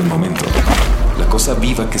correr por un momento. La cosa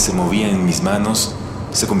viva que se movía en mis manos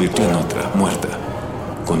se convirtió en otra, muerta.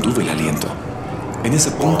 Contuve el aliento. En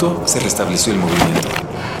ese punto se restableció el movimiento.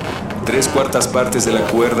 3/4 partes de la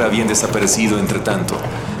cuerda habían desaparecido entre tanto.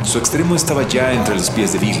 Su extremo estaba ya entre los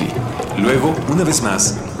pies de Billy. Luego, una vez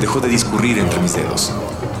más, dejó de discurrir entre mis dedos.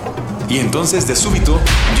 Y entonces, de súbito,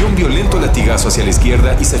 dio un violento latigazo hacia la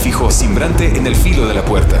izquierda y se fijó cimbrante en el filo de la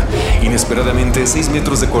puerta. Inesperadamente, 6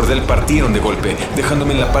 metros de cordel partieron de golpe,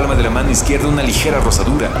 dejándome en la palma de la mano izquierda una ligera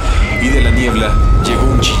rozadura. Y de la niebla llegó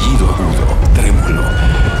un chillido agudo, trémulo.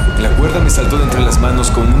 La cuerda me saltó de entre las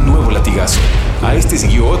manos con un nuevo latigazo. A este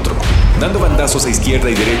siguió otro. Dando bandazos a izquierda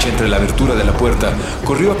y derecha entre la abertura de la puerta,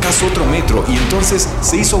 corrió acaso otro metro y entonces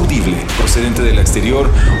se hizo audible, procedente del exterior,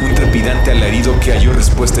 un trepidante alarido que halló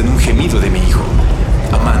respuesta en un gemido de mi hijo.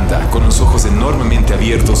 Amanda, con los ojos enormemente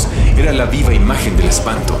abiertos, era la viva imagen del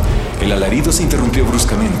espanto. El alarido se interrumpió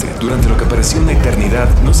bruscamente. Durante lo que pareció una eternidad,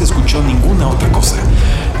 no se escuchó ninguna otra cosa.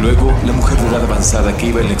 Luego, la mujer de edad avanzada que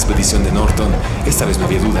iba en la expedición de Norton, esta vez no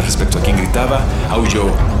había duda respecto a quién gritaba, aulló: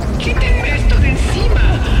 ¡Quítenme esto de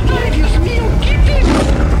encima! ¡Ay, Dios mío, quítenme!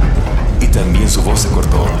 Y también su voz se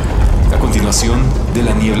cortó. A continuación, de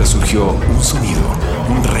la niebla surgió un sonido,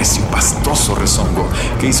 un recio, pastoso rezongo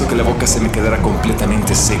que hizo que la boca se me quedara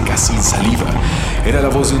completamente seca, sin saliva. Era la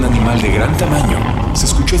voz de un animal de gran tamaño. Se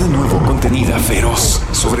escuchó de nuevo, contenida, feroz,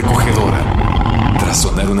 sobrecogedora. Tras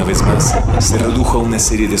sonar una vez más, se redujo a una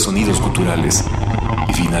serie de sonidos guturales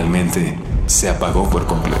y finalmente se apagó por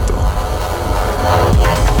completo.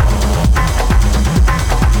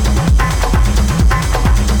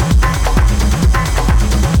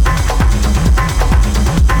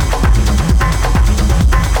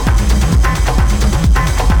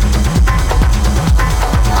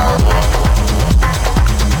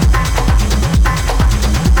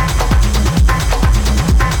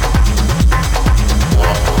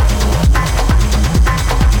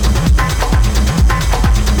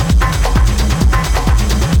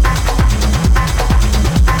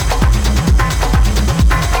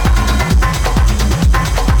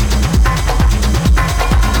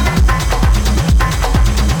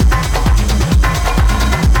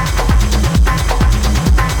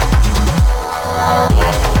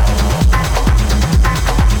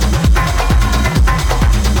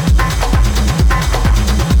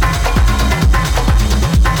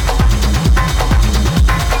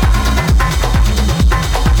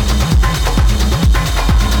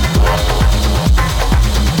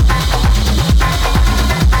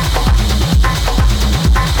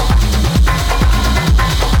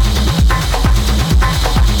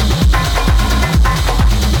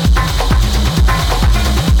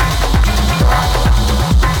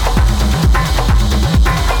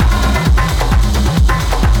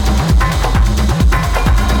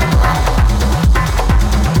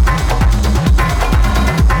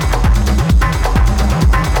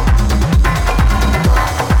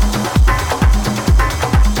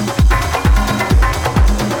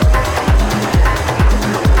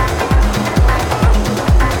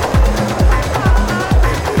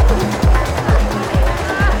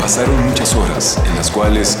 Pasaron muchas horas, en las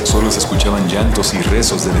cuales solo se escuchaban llantos y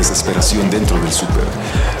rezos de desesperación dentro del súper.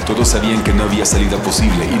 Todos sabían que no había salida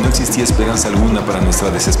posible y no existía esperanza alguna para nuestra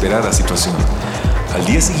desesperada situación. Al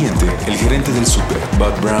día siguiente, el gerente del súper,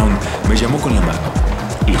 Bud Brown, me llamó con la mano.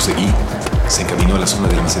 Lo seguí. Se encaminó a la zona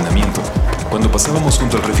de almacenamiento. Cuando pasábamos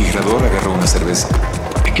junto al refrigerador, agarró una cerveza.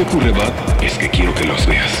 ¿Qué ocurre, Bud? Es que quiero que los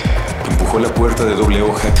veas. Empujó la puerta de doble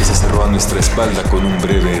hoja que se cerró a nuestra espalda con un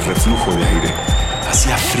breve reflujo de aire.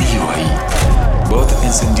 Hacía frío ahí. Bud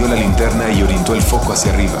encendió la linterna y orientó el foco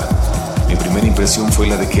hacia arriba. Mi primera impresión fue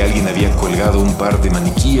la de que alguien había colgado un par de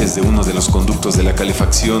maniquíes de uno de los conductos de la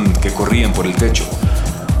calefacción que corrían por el techo.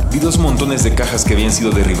 Vi 2 montones de cajas que habían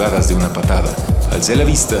sido derribadas de una patada. Alcé la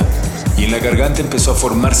vista y en la garganta empezó a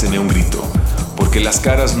formárseme un grito, porque las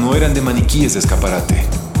caras no eran de maniquíes de escaparate.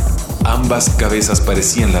 Ambas cabezas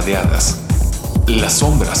parecían ladeadas. Las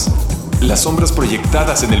sombras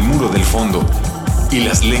proyectadas en el muro del fondo y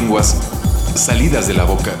las lenguas salidas de la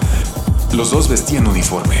boca. Los dos vestían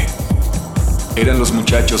uniforme. Eran los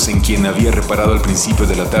muchachos en quien había reparado al principio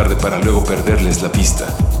de la tarde para luego perderles la pista.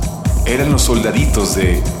 Eran los soldaditos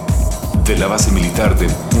de la base militar de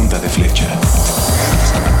Punta de Flecha.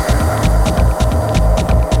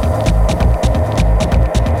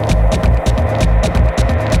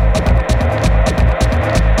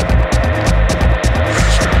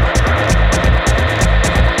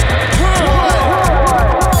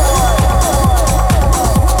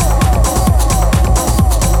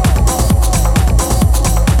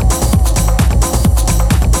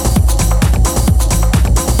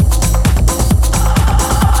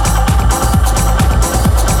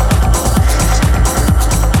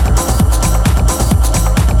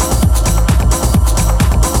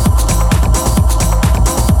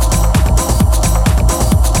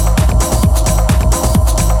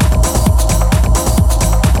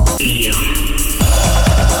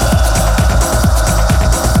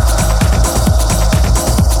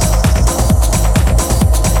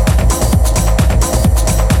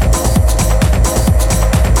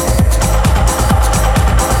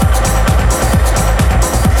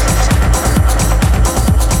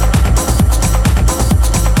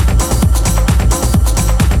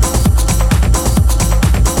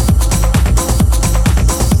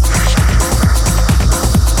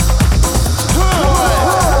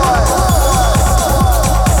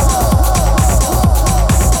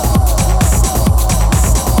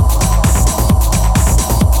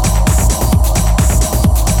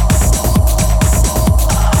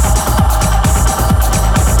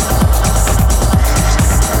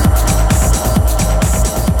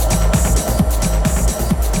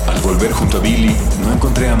 Junto a Billy, no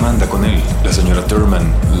encontré a Amanda con él. La señora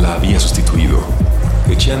Thurman la había sustituido.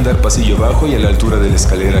 Eché a andar pasillo abajo y a la altura de la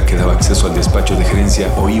escalera que daba acceso al despacho de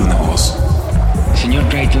gerencia oí una voz. Señor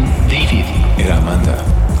Drayton, David. Era Amanda.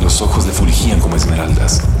 Los ojos le fulgían como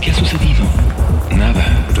esmeraldas. ¿Qué ha sucedido?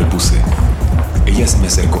 Nada, repuse. Ella se me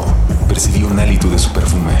acercó. Percibí un hálito de su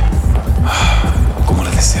perfume. Cómo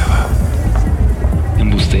la deseaba.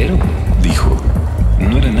 ¿Embustero? Dijo.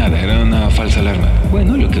 No era nada, era una falsa alarma.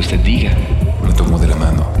 Bueno, lo que usted diga. Me tomó de la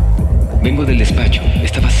mano. Vengo del despacho.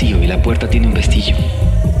 Está vacío y la puerta tiene un pestillo.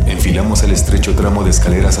 Enfilamos el estrecho tramo de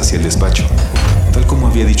escaleras hacia el despacho. Tal como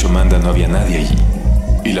había dicho Amanda, no había nadie allí.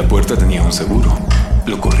 Y la puerta tenía un seguro.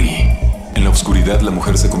 Lo corrí. En la oscuridad la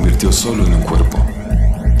mujer se convirtió solo en un cuerpo.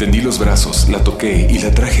 Tendí los brazos, la toqué y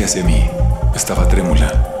la traje hacia mí. Estaba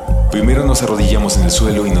trémula. Primero nos arrodillamos en el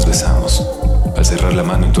suelo y nos besamos. Al cerrar la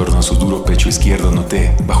mano en torno a su duro pecho izquierdo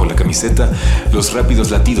noté, bajo la camiseta, los rápidos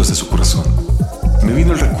latidos de su corazón. Me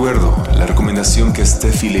vino el recuerdo, la recomendación que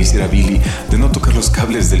Steffi le hiciera a Billy de no tocar los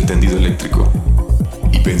cables del tendido eléctrico.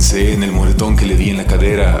 Y pensé en el moretón que le di en la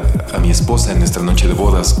cadera a mi esposa en nuestra noche de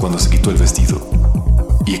bodas cuando se quitó el vestido.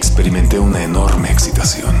 Y experimenté una enorme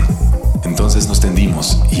excitación. Entonces nos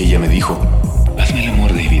tendimos y ella me dijo: hazme el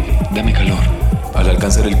amor, David, dame calor. Al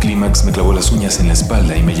alcanzar el clímax me clavó las uñas en la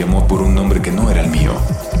espalda y me llamó por un nombre que no era el mío.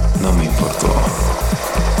 No me importó.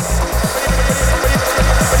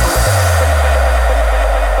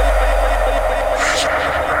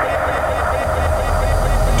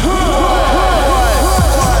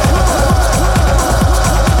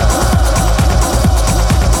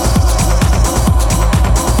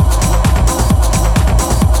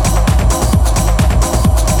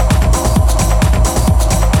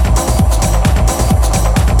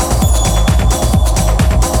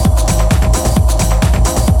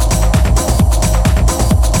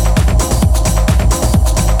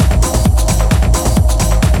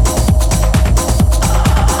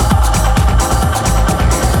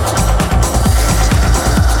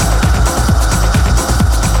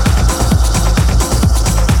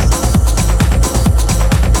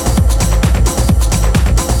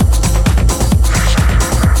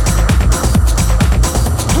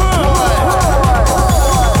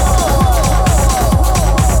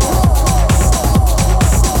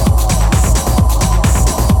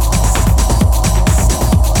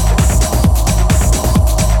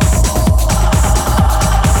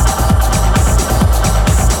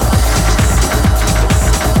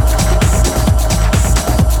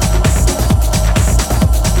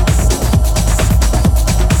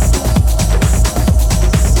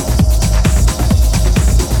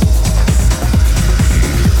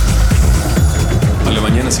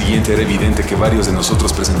 Era evidente que varios de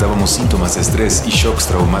nosotros presentábamos síntomas de estrés y shock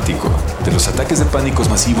traumático. De los ataques de pánicos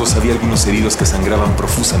masivos había algunos heridos que sangraban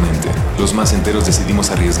profusamente. Los más enteros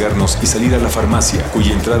decidimos arriesgarnos y salir a la farmacia,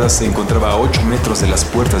 cuya entrada se encontraba a 8 metros de las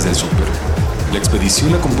puertas del súper. La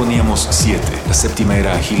expedición la componíamos 7. La séptima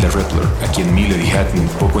era a Hilda Repler, a quien Miller y Hatton,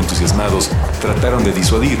 poco entusiasmados, trataron de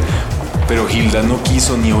disuadir, Pero Hilda no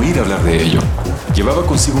quiso ni oír hablar de ello. Llevaba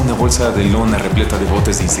consigo una bolsa de lona repleta de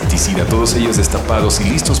botes de insecticida, todos ellos destapados y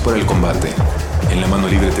listos para el combate. En la mano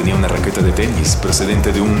libre tenía una raqueta de tenis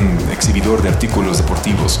procedente de un exhibidor de artículos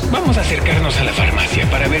deportivos. Vamos a acercarnos a la farmacia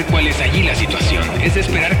para ver cuál es allí la situación. Es de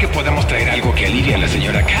esperar que podamos traer algo que alivie a la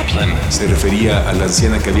señora Kaplan. Se refería a la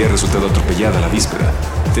anciana que había resultado atropellada la víspera.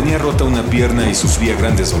 Tenía rota una pierna y sufría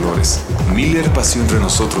grandes dolores. Miller paseó entre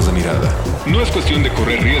nosotros la mirada. No es cuestión de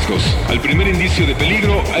correr riesgos. Al primer indicio de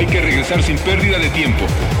peligro hay que regresar sin pérdida de tiempo.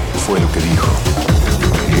 Fue lo que dijo.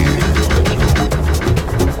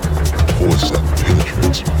 Force that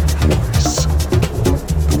penetrates my voice,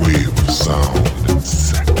 the wave of sound and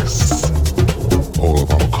sex, all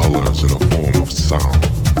of our colors in a form of sound,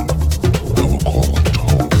 I will call a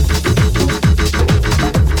tone.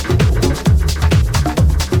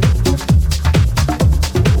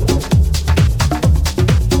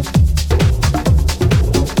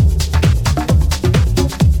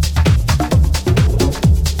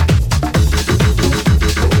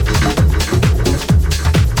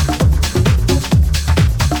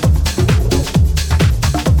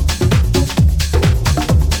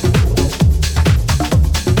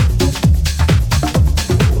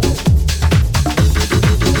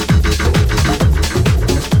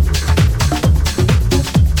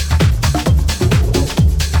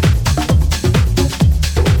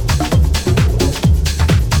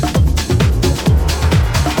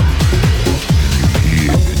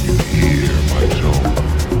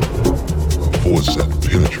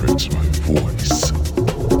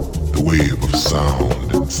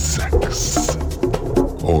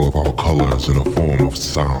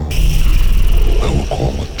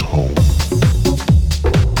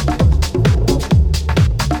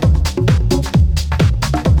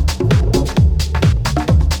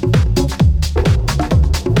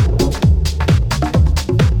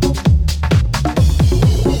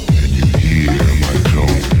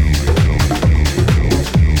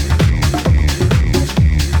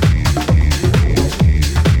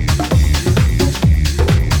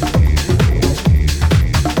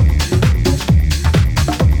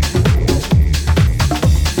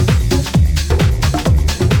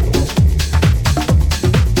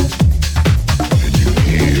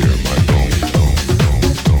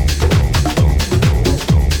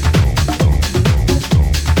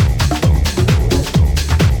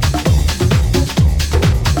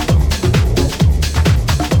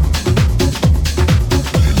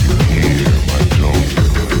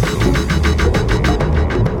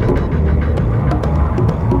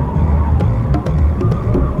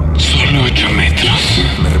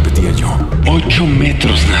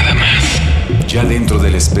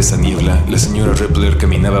 Espesa niebla, la señora Rappler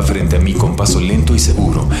caminaba frente a mí con paso lento y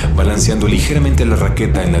seguro, balanceando ligeramente la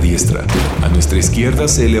raqueta en la diestra. A nuestra izquierda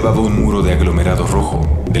se elevaba un muro de aglomerado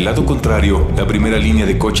rojo. Del lado contrario, la primera línea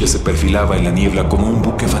de coches se perfilaba en la niebla como un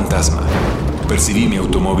buque fantasma. Percibí mi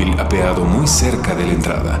automóvil apeado muy cerca de la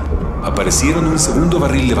entrada. Aparecieron un segundo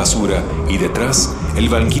barril de basura y detrás, el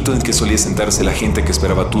banquito en que solía sentarse la gente que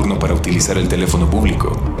esperaba turno para utilizar el teléfono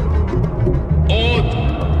público.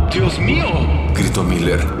 ¡Oh, Dios mío!, gritó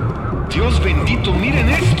Miller. ¡Dios bendito, miren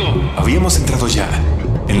esto! Habíamos entrado ya.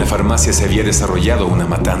 En la farmacia se había desarrollado una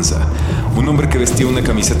matanza. Un hombre que vestía una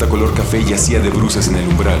camiseta color café yacía de bruces en el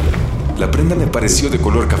umbral. La prenda me pareció de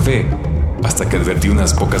color café, hasta que advertí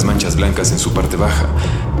unas pocas manchas blancas en su parte baja,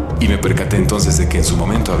 y me percaté entonces de que en su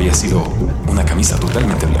momento había sido una camisa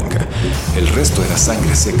totalmente blanca. El resto era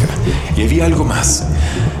sangre seca, y había algo más.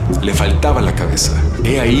 Le faltaba la cabeza.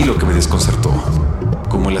 He ahí lo que me desconcertó.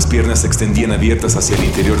 Como las piernas se extendían abiertas hacia el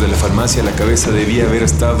interior de la farmacia, la cabeza debía haber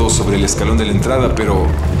estado sobre el escalón de la entrada, pero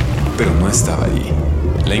no estaba allí.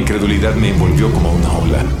 La incredulidad me envolvió como una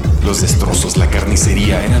ola. Los destrozos, la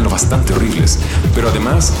carnicería eran lo bastante horribles, pero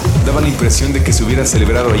además daba la impresión de que se hubiera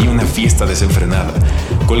celebrado ahí una fiesta desenfrenada.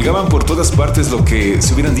 Colgaban por todas partes lo que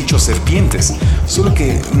se hubieran dicho serpientes, solo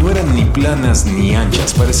que no eran ni planas ni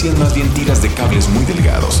anchas, parecían más bien tiras de cables muy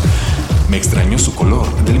delgados. Me extrañó su color,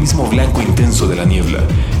 del mismo blanco intenso de la niebla,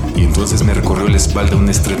 y entonces me recorrió la espalda un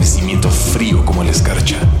estremecimiento frío como la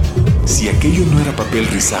escarcha. Si aquello no era papel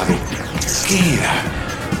rizado, ¿qué era?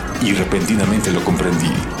 Y repentinamente lo comprendí.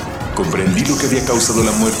 Comprendí lo que había causado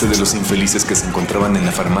la muerte de los infelices que se encontraban en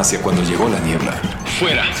la farmacia cuando llegó la niebla.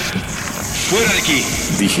 ¡Fuera! ¡Fuera de aquí!,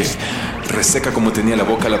 dije. Reseca como tenía la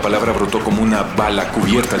boca, la palabra brotó como una bala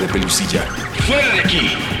cubierta de pelusilla. ¡Fuera de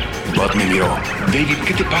aquí! Bob me miró. David,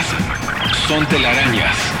 ¿qué te pasa? Son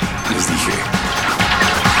telarañas, les dije.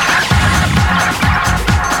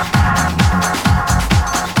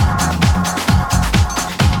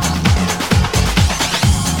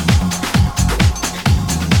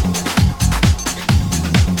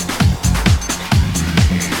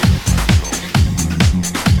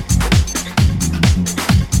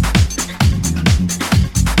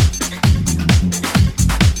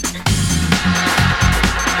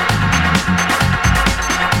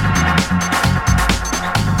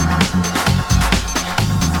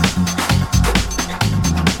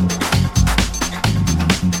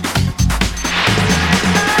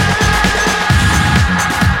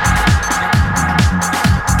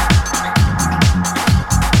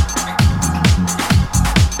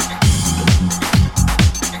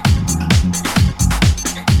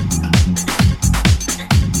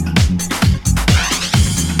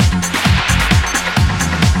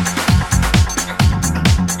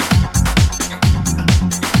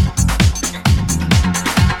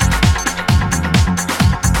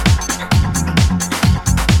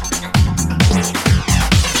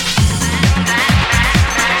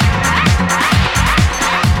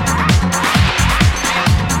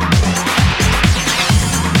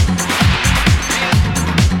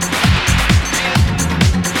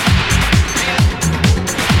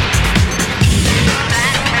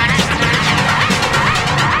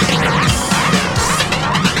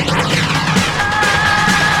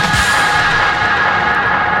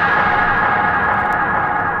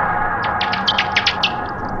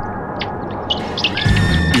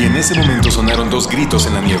 ese momento sonaron 2 gritos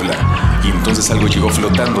en la niebla, y entonces algo llegó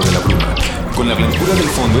flotando de la bruma. Con la blancura del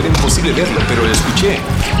fondo era imposible verlo, pero lo escuché.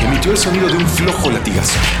 Emitió el sonido de un flojo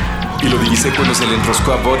latigazo. Y lo divisé cuando se le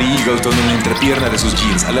enroscó a Buddy Eagleton en la entrepierna de sus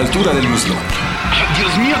jeans, a la altura del muslo.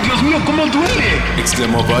 Dios mío, cómo duele!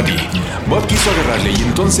 Exclamó Buddy. Bob quiso agarrarle y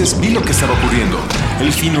entonces vi lo que estaba ocurriendo.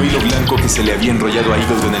 El fino hilo blanco que se le había enrollado a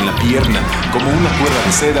Eagleton en la pierna, como una cuerda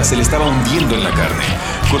de seda, se le estaba hundiendo en la carne.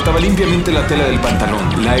 Cortaba limpiamente la tela del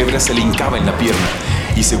pantalón, la hebra se le hincaba en la pierna,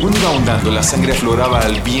 y según iba ahondando, la sangre afloraba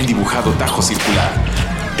al bien dibujado tajo circular.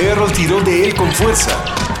 Errol tiró de él con fuerza.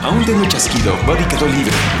 Aún de un chasquido, Buddy quedó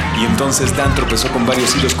libre, y entonces Dan tropezó con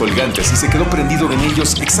varios hilos colgantes y se quedó prendido en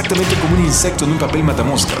ellos exactamente como un insecto en un papel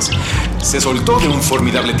matamoscas. Se soltó de un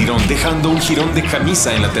formidable tirón, dejando un jirón de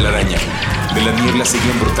camisa en la telaraña. De la niebla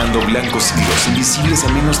seguían brotando blancos hilos, invisibles a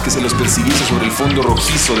menos que se los percibiese sobre el fondo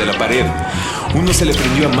rojizo de la pared. Uno se le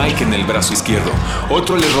prendió a Mike en el brazo izquierdo,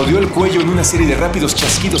 otro le rodeó el cuello en una serie de rápidos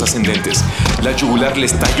chasquidos ascendentes. La yugular le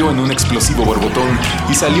estalló en un explosivo borbotón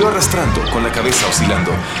y salió arrastrando, con la cabeza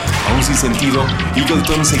oscilando. Aún sin sentido,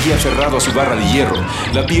 Eagleton seguía aferrado a su barra de hierro.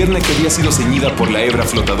 La pierna que había sido ceñida por la hebra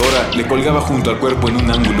flotadora le colgaba junto al cuerpo en un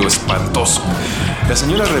ángulo espantoso. La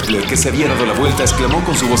señora Repler, que se había dado la vuelta, exclamó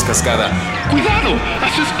con su voz cascada: ¡Cuidado!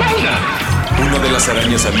 ¡A su espalda! Una de las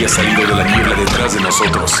arañas había salido de la niebla detrás de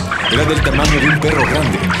nosotros. Era del tamaño de un perro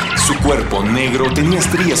grande. Su cuerpo, negro, tenía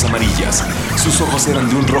estrías amarillas. Sus ojos eran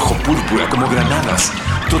de un rojo púrpura como granadas.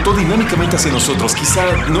 Trotó dinámicamente hacia nosotros, quizá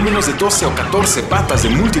no menos de 12 o 14 patas de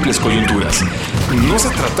múltiples coyunturas. No se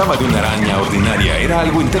trataba de una araña ordinaria, era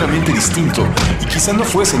algo enteramente distinto, y quizá no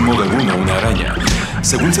fuese en modo alguno una araña.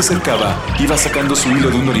 Según se acercaba, iba sacando su hilo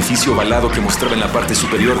de un orificio ovalado que mostraba en la parte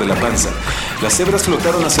superior de la panza. Las hebras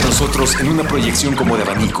flotaron hacia nosotros en una proyección como de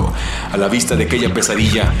abanico. A la vista de aquella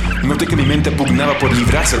pesadilla, noté que mi mente pugnaba por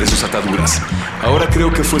librarse de sus ataduras. Ahora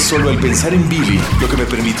creo que fue solo el pensar en Billy lo que me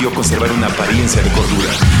permitió conservar una apariencia de cordura.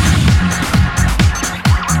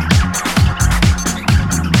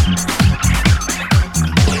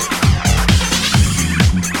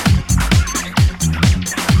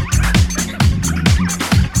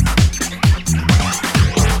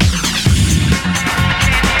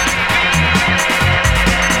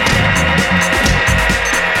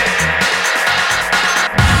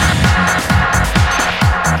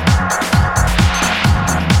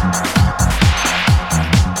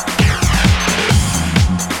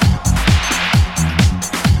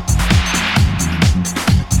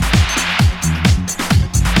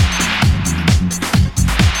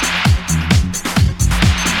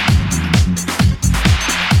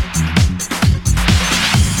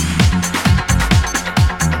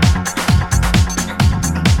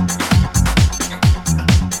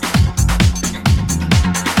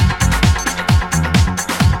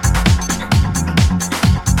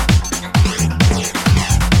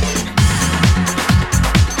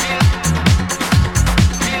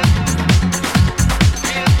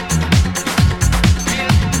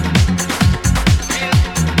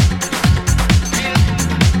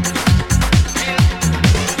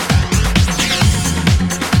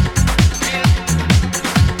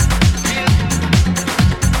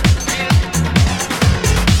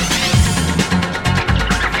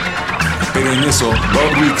 En eso,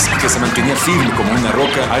 Bob Weeks, que se mantenía firme como una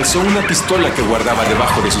roca, alzó una pistola que guardaba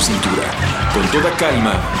debajo de su cintura. Con toda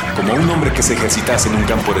calma, como un hombre que se ejercitase en un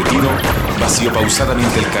campo de tiro, vació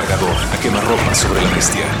pausadamente el cargador a quemarropa sobre la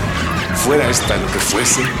bestia. Fuera esta lo que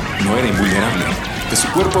fuese, no era invulnerable. De su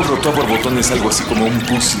cuerpo brotó a borbotones algo así como un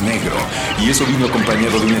pus negro, y eso vino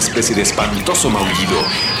acompañado de una especie de espantoso maullido,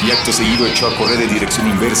 y acto seguido echó a correr en dirección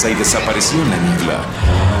inversa y desapareció en la niebla.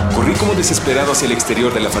 Corrí como desesperado hacia el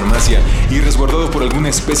exterior de la farmacia y, resguardado por alguna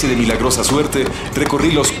especie de milagrosa suerte,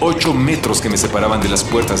 recorrí los 8 metros que me separaban de las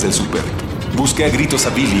puertas del súper. Busqué a gritos a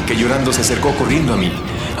Billy, que llorando se acercó corriendo a mí.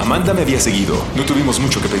 Amanda me había seguido. No tuvimos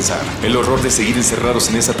mucho que pensar. El horror de seguir encerrados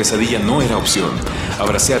en esa pesadilla no era opción.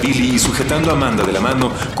 Abracé a Billy y, sujetando a Amanda de la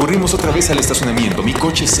mano, corrimos otra vez al estacionamiento. Mi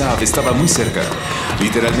coche Saab estaba muy cerca.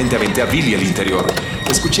 Literalmente aventé a Billy al interior.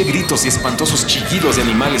 Escuché gritos y espantosos chillidos de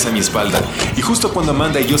animales a mi espalda, y justo cuando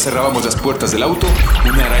Amanda y yo cerrábamos las puertas del auto,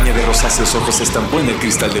 una araña de rosáceos ojos se estampó en el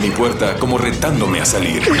cristal de mi puerta, como retándome a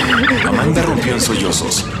salir. Amanda rompió en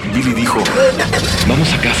sollozos. Billy dijo: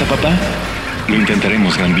 ¿Vamos a casa, papá? Lo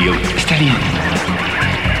intentaremos, Granville. Está bien.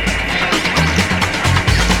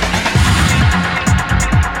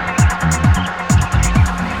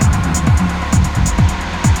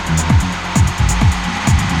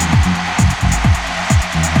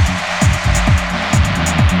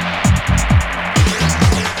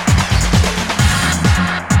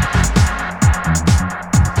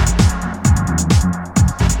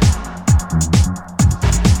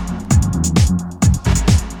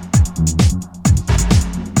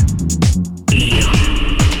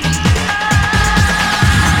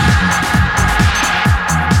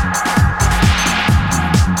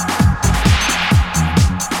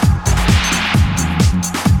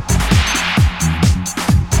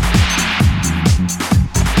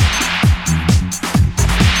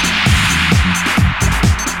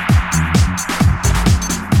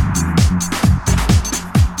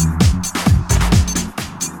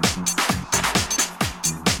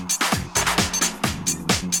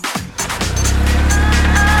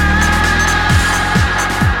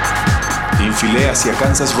 Enfilé hacia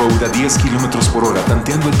Kansas Road a 10 kilómetros por hora,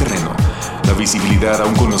 tanteando el terreno. La visibilidad,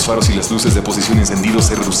 aún con los faros y las luces de posición encendidos,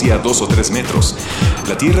 se reducía a 2 o 3 metros.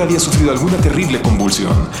 La tierra había sufrido alguna terrible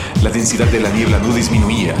convulsión. La densidad de la niebla no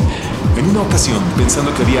disminuía. En una ocasión,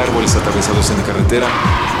 pensando que había árboles atravesados en la carretera,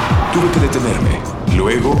 tuve que detenerme.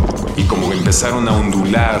 Luego, y como empezaron a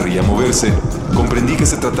ondular y a moverse, comprendí que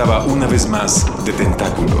se trataba una vez más de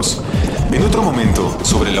tentáculos. En otro momento,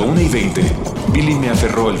 sobre la 1:20, Billy me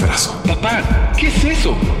aferró el brazo. Papá, ¿qué es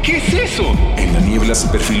eso? ¿Qué es eso? En la niebla se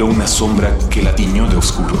perfiló una sombra que la tiñó de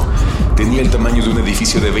oscuro. Tenía el tamaño de un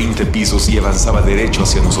edificio de 20 pisos y avanzaba derecho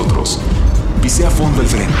hacia nosotros. Pisé a fondo el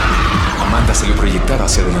freno. Amanda salió proyectada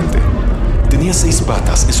hacia adelante. Tenía 6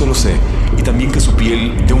 patas, eso lo sé, y también que su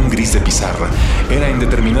piel, de un gris de pizarra, era en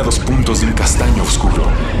determinados puntos de un castaño oscuro.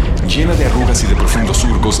 Llena de arrugas y de profundos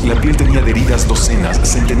surcos, la piel tenía adheridas docenas,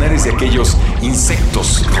 centenares de aquellos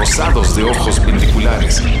insectos rosados de ojos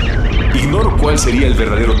pendiculares. Ignoro cuál sería el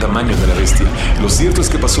verdadero tamaño de la bestia. Lo cierto es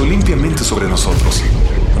que pasó limpiamente sobre nosotros.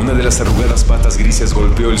 Una de las arrugadas patas grises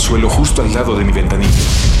golpeó el suelo justo al lado de mi ventanilla.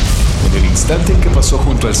 En el instante en que pasó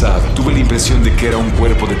junto al Saab, tuve la impresión de que era un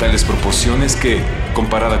cuerpo de tales proporciones que,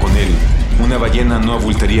 comparada con él, una ballena no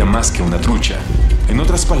abultaría más que una trucha. En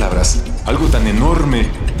otras palabras, algo tan enorme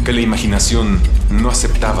que la imaginación no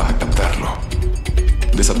aceptaba captarlo.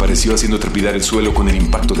 Desapareció haciendo trepidar el suelo con el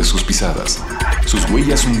impacto de sus pisadas. Sus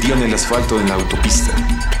huellas hundían el asfalto en la autopista,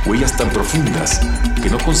 huellas tan profundas que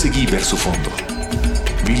no conseguí ver su fondo.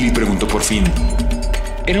 Billy preguntó por fin: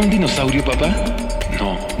 ¿Era un dinosaurio, papá?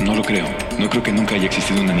 No, no lo creo. No creo que nunca haya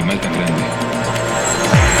existido un animal tan grande.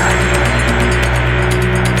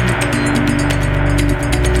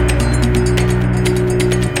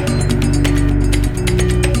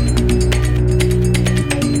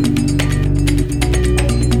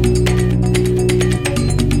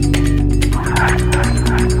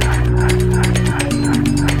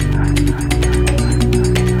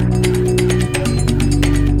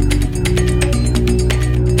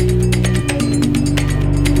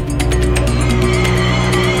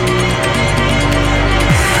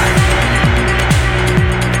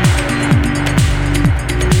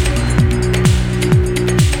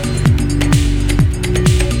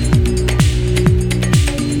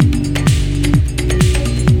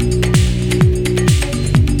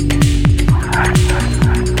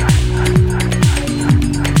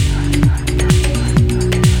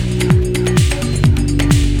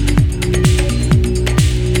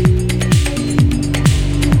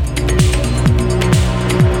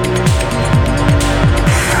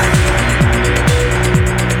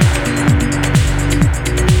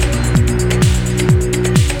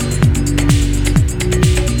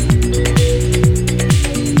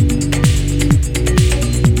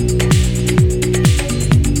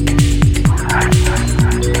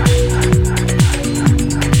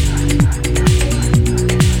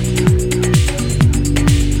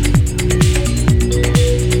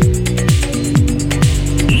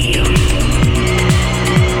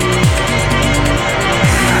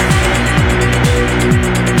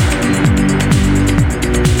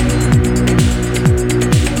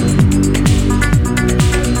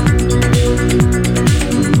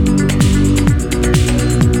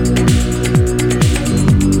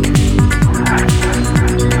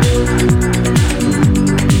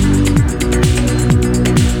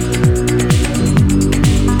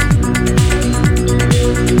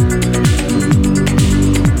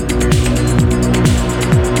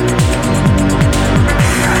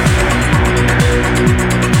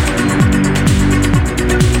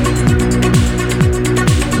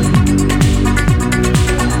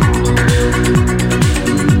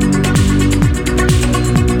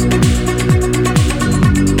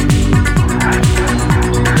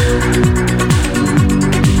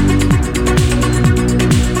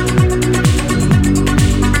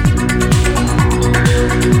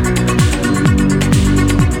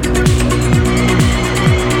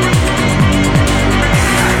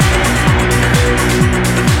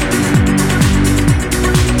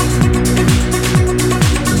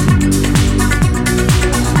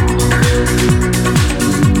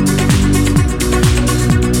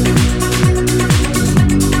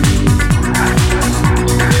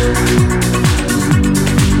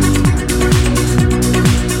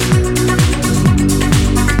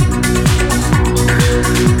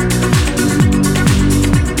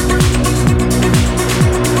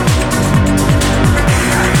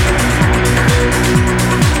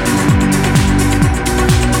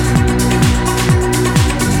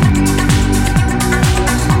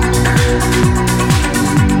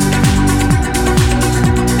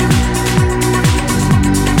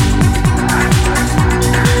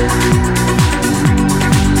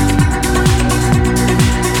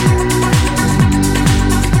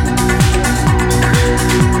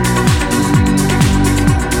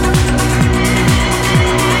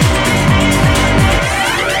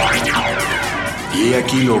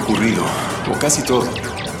 aquí lo ocurrido, o casi todo.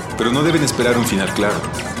 Pero no deben esperar un final claro.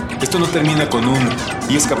 Esto no termina con un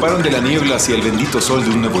 "y escaparon de la niebla hacia el bendito sol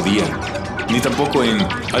de un nuevo día", ni tampoco en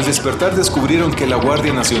 "al despertar descubrieron que la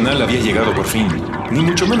Guardia Nacional había llegado por fin", ni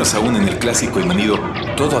mucho menos aún en el clásico y manido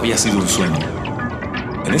 "todo había sido un sueño".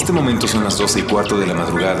 En este momento son las 12:15 de la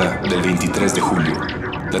madrugada del 23 de julio.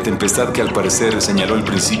 La tempestad que al parecer señaló el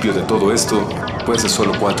principio de todo esto fue hace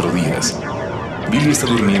solo 4 días. Billy está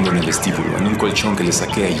durmiendo en el vestíbulo, en un colchón que le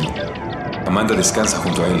saqué allí. Amanda descansa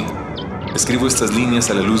junto a él. Escribo estas líneas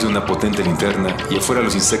a la luz de una potente linterna y afuera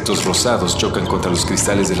los insectos rosados chocan contra los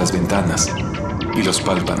cristales de las ventanas y los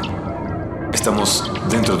palpan. Estamos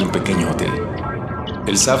dentro de un pequeño hotel.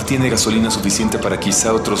 El SAF tiene gasolina suficiente para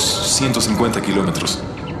quizá otros 150 kilómetros.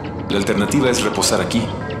 La alternativa es reposar aquí.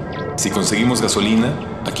 Si conseguimos gasolina,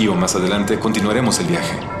 aquí o más adelante, continuaremos el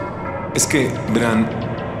viaje. Es que, verán,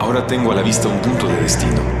 ahora tengo a la vista un punto de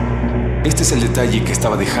destino. Este es el detalle que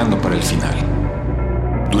estaba dejando para el final.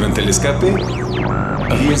 Durante el escape,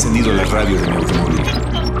 había encendido la radio de mi automóvil.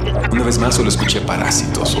 Una vez más solo escuché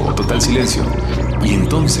parásitos o total silencio. Y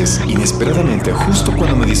entonces, inesperadamente, justo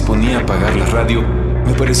cuando me disponía a apagar la radio,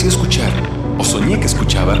 me pareció escuchar, o soñé que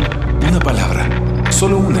escuchaba, una palabra,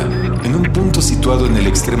 solo una, en un punto situado en el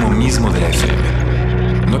extremo mismo de la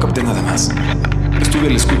FM. No capté nada más. Estuve a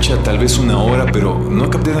la escucha tal vez 1 hora, pero no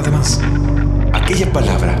capté nada más. Aquella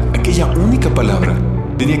palabra, aquella única palabra,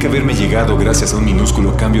 tenía que haberme llegado gracias a un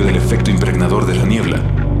minúsculo cambio del efecto impregnador de la niebla.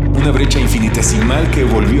 Una brecha infinitesimal que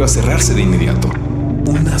volvió a cerrarse de inmediato.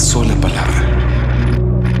 Una sola palabra.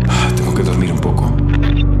 Tengo que dormir un poco.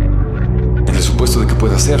 En el supuesto de que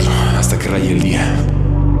pueda hacerlo hasta que raye el día.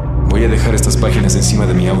 Voy a dejar estas páginas encima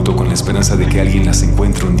de mi auto con la esperanza de que alguien las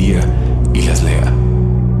encuentre un día y las lea.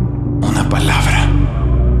 Una palabra.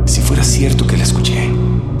 Si fuera cierto que la escuché,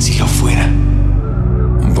 si lo fuera,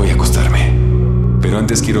 voy a acostarme. Pero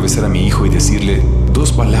antes quiero besar a mi hijo y decirle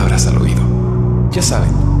 2 palabras al oído. Ya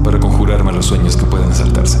saben, para conjurar malos sueños que puedan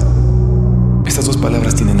asaltarse. Estas 2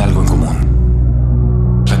 palabras tienen algo en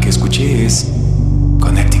común. La que escuché es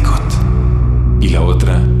Connecticut y la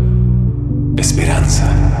otra, esperanza.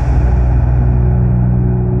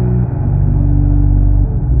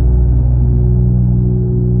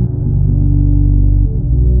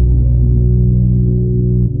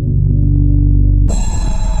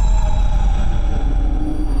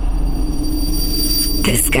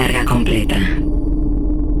 Descarga completa.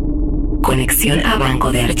 Conexión a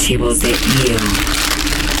banco de archivos de IO.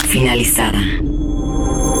 Finalizada.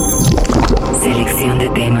 Selección de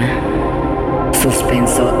tema.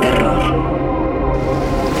 Suspenso terror.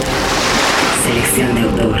 Selección de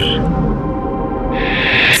autor.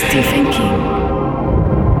 Stephen King.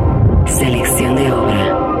 Selección de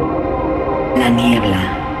obra. La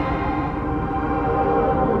niebla.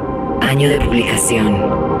 Año de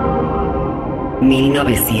publicación.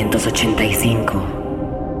 1985.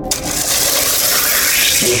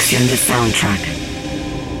 Selección de soundtrack.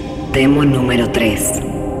 Demo número 3.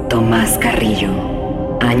 Tomás Carrillo.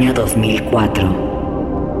 Año 2004.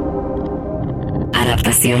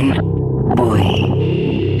 Adaptación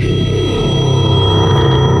Boy.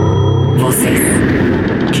 Voces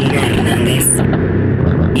Gina Hernández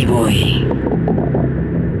y Boy.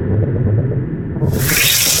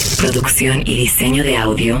 Producción y diseño de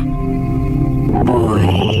audio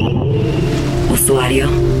Boy. Usuario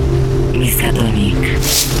Miskatonic.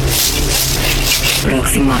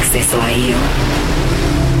 Próximo acceso a IO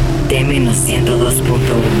T-102.1.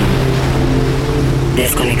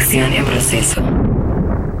 Desconexión en proceso.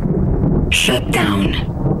 Shutdown.